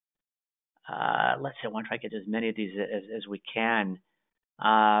 Let's see. I want to try to get as many of these as we can.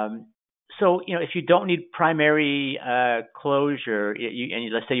 So, if you don't need primary closure,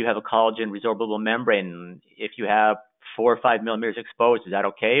 and let's say you have a collagen resorbable membrane, if you have 4 or 5 millimeters exposed, is that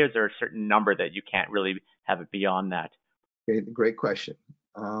okay? Or is there a certain number that you can't really have it beyond that? Okay, great question.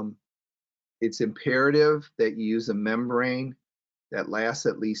 It's imperative that you use a membrane that lasts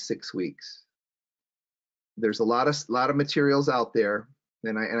at least 6 weeks. There's a lot of materials out there,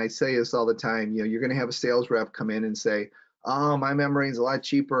 and I say this all the time. You know, you're going to have a sales rep come in and say, "Oh, my membrane's a lot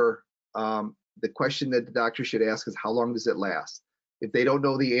cheaper." The question that the doctor should ask is, how long does it last? If they don't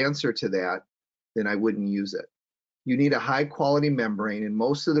know the answer to that, then I wouldn't use it. You need a high quality membrane, and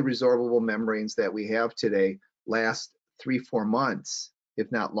most of the resorbable membranes that we have today last 3-4 months,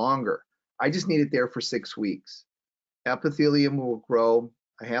 if not longer. I just need it there for 6 weeks. Epithelium will grow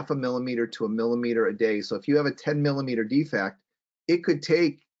a 0.5 millimeter to 1 millimeter a day. So if you have a 10 millimeter defect, it could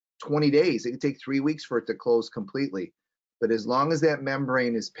take 20 days. It could take 3 weeks for it to close completely. But as long as that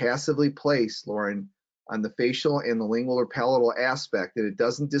membrane is passively placed, Lauren, on the facial and the lingual or palatal aspect, and it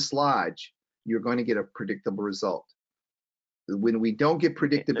doesn't dislodge, you're going to get a predictable result. When we don't get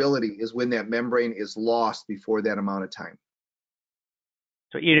predictability is when that membrane is lost before that amount of time.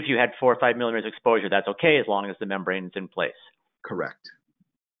 So even if you had 4 or 5 millimeters exposure, that's okay as long as the membrane is in place. Correct.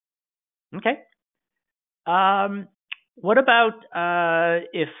 Okay. What about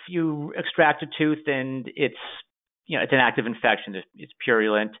if you extract a tooth and it's an active infection, it's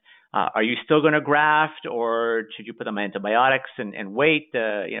purulent? Are you still going to graft, or should you put them on antibiotics and wait?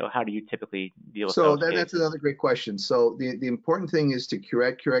 How do you typically deal with those cases? That's another great question. So the important thing is to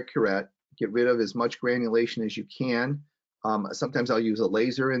curette, get rid of as much granulation as you can. Sometimes I'll use a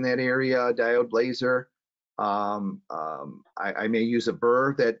laser in that area, a diode laser. I may use a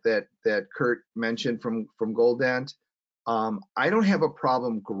burr that Kurt mentioned from Goldent. I don't have a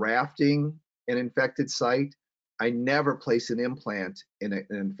problem grafting an infected site. I never place an implant in an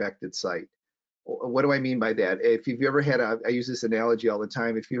infected site. What do I mean by that? If you've ever had I use this analogy all the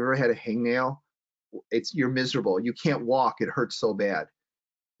time. If you've ever had a hangnail, you're miserable. You can't walk. It hurts so bad.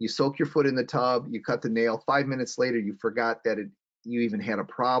 You soak your foot in the tub, you cut the nail. 5 minutes later, you forgot that you even had a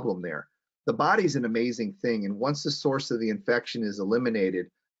problem there. The body's an amazing thing, and once the source of the infection is eliminated,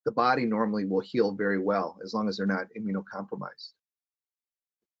 the body normally will heal very well as long as they're not immunocompromised.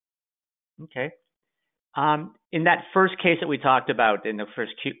 Okay. In that first case that we talked about in the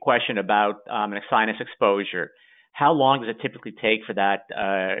first question about a sinus exposure, how long does it typically take for that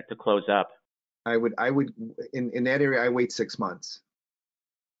to close up? I would in that area, I wait 6 months.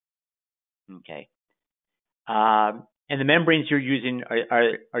 Okay. And the membranes you're using,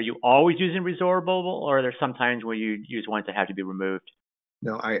 are you always using resorbable, or are there some times where you use ones that have to be removed?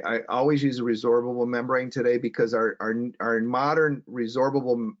 No, I always use a resorbable membrane today because our modern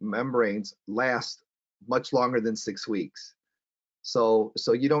resorbable membranes last much longer than 6 weeks. So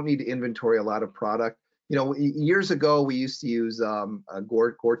you don't need to inventory a lot of product. Years ago we used to use a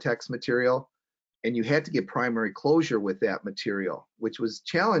Gore-Tex material, and you had to get primary closure with that material, which was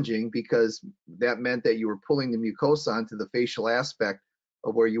challenging because that meant that you were pulling the mucosa onto the facial aspect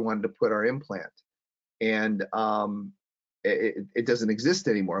of where you wanted to put our implant. And it doesn't exist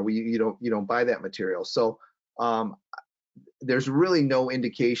anymore. You don't buy that material. So there's really no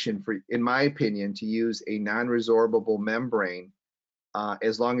indication for, in my opinion, to use a non-resorbable membrane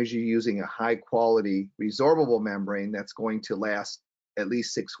as long as you're using a high quality resorbable membrane that's going to last at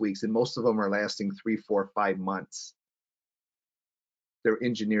least 6 weeks, and most of them are lasting 3, 4, 5 months. They're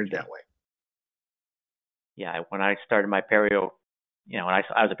engineered that way. Yeah, when I started my perio, when I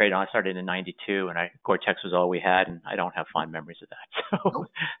was a periodontist, I started in '92, and Gore-Tex was all we had, and I don't have fond memories of that. So,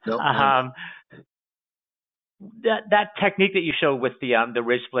 Nope. That technique that you showed with the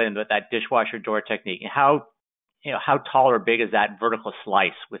ridge split and with that dishwasher door technique, how tall or big is that vertical slice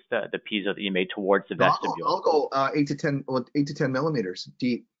with the piezo that you made towards the vestibule? I'll go 8 to 10 millimeters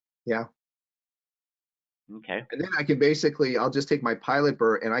deep. Yeah. Okay. And then I can I'll just take my pilot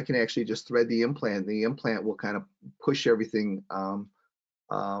burr and I can actually just thread the implant. The implant will kind of push everything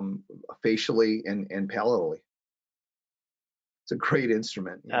facially and palatally. It's a great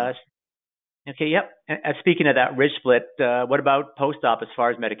instrument. Okay. Yep. And speaking of that ridge split, what about post-op as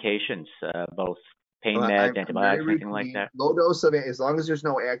far as medications, both pain meds, antibiotics, anything like that? Low dose of it, as long as there's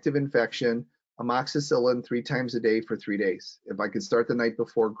no active infection. Amoxicillin 3 times a day for 3 days. If I could start the night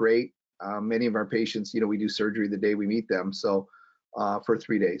before, great. Many of our patients, we do surgery the day we meet them, so for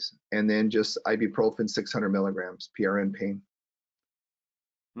 3 days, and then just ibuprofen 600 milligrams, PRN pain.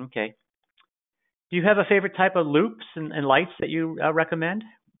 Okay. Do you have a favorite type of loops and lights that you recommend?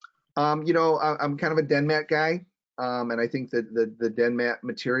 I'm kind of a Denmat guy, and I think that the Denmat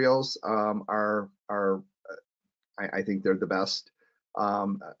materials I think they're the best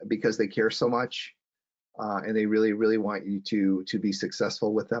because they care so much, and they really, really want you to be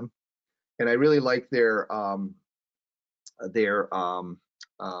successful with them. And I really like their their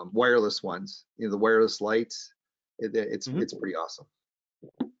wireless ones, the wireless lights. It's pretty awesome.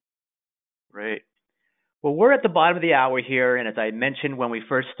 Great. Well, we're at the bottom of the hour here, and as I mentioned when we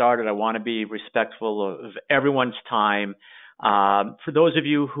first started, I want to be respectful of everyone's time. For those of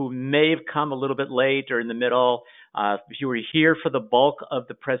you who may have come a little bit late or in the middle, if you were here for the bulk of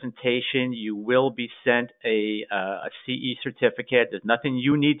the presentation, you will be sent a CE certificate. There's nothing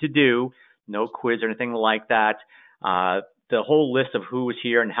you need to do, no quiz or anything like that. The whole list of who was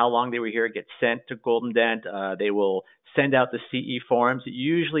here and how long they were here gets sent to Golden Dent. They will send out the CE forms. It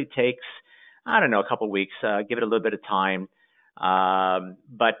usually takes, I don't know, a couple of weeks. Give it a little bit of time. And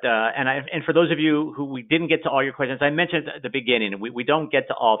for those of you who we didn't get to all your questions, I mentioned at the beginning, we don't get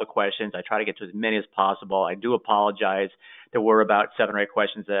to all the questions. I try to get to as many as possible. I do apologize. There were about 7 or 8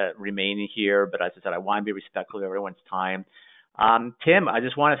 questions that remaining here, but as I said, I want to be respectful of everyone's time. Tim, I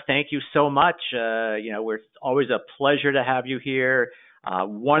just want to thank you so much. It's always a pleasure to have you here.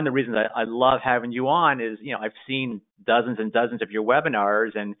 One of the reasons I love having you on is, I've seen dozens and dozens of your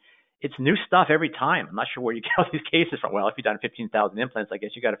webinars, and it's new stuff every time. I'm not sure where you get all these cases from. Well, if you've done 15,000 implants, I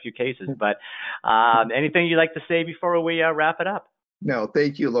guess you got a few cases. But anything you'd like to say before we wrap it up? No,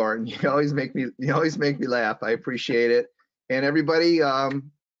 thank you, Lorne. You always make me laugh. I appreciate it. And everybody,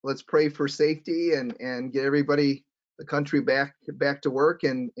 let's pray for safety and get everybody, the country back to work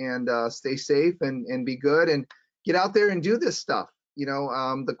and stay safe and be good and get out there and do this stuff.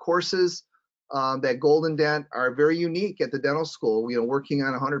 The courses that Golden Dent are very unique at the dental school. Working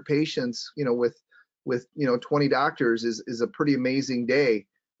on 100 patients, with 20 doctors is a pretty amazing day.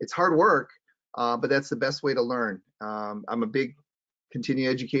 It's hard work, but that's the best way to learn. I'm a big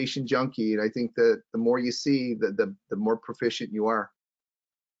continuing education junkie, and I think that the more you see, the more proficient you are.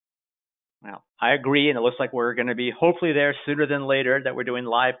 Well, I agree, and it looks like we're going to be hopefully there sooner than later, that we're doing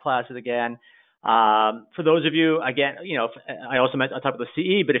live classes again. For those of you, again, I also meant on top of the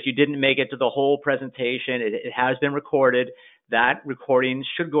CE, but if you didn't make it to the whole presentation, it has been recorded. That recording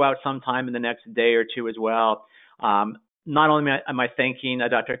should go out sometime in the next day or two as well. Not only am I thanking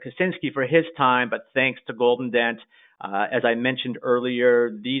Dr. Kosinski for his time, but thanks to Golden Dent. As I mentioned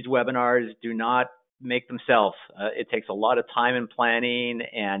earlier, these webinars do not make themselves. It takes a lot of time and planning,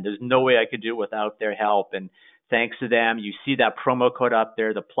 and there's no way I could do it without their help. And thanks to them, you see that promo code up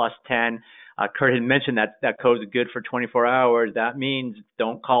there, the +10. Kurt had mentioned that code is good for 24 hours. That means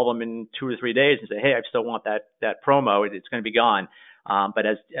don't call them in 2 or 3 days and say, hey, I still want that promo. It's going to be gone. But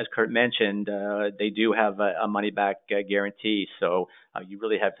as Kurt mentioned, they do have a money back guarantee. So you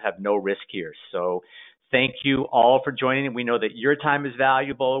really have no risk here. So thank you all for joining. We know that your time is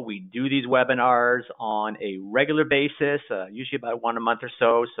valuable. We do these webinars on a regular basis, usually about 1 a month or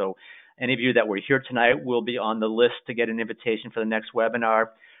so. So any of you that were here tonight will be on the list to get an invitation for the next webinar.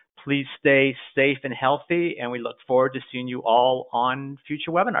 Please stay safe and healthy, and we look forward to seeing you all on future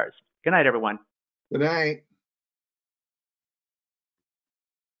webinars. Good night, everyone. Good night.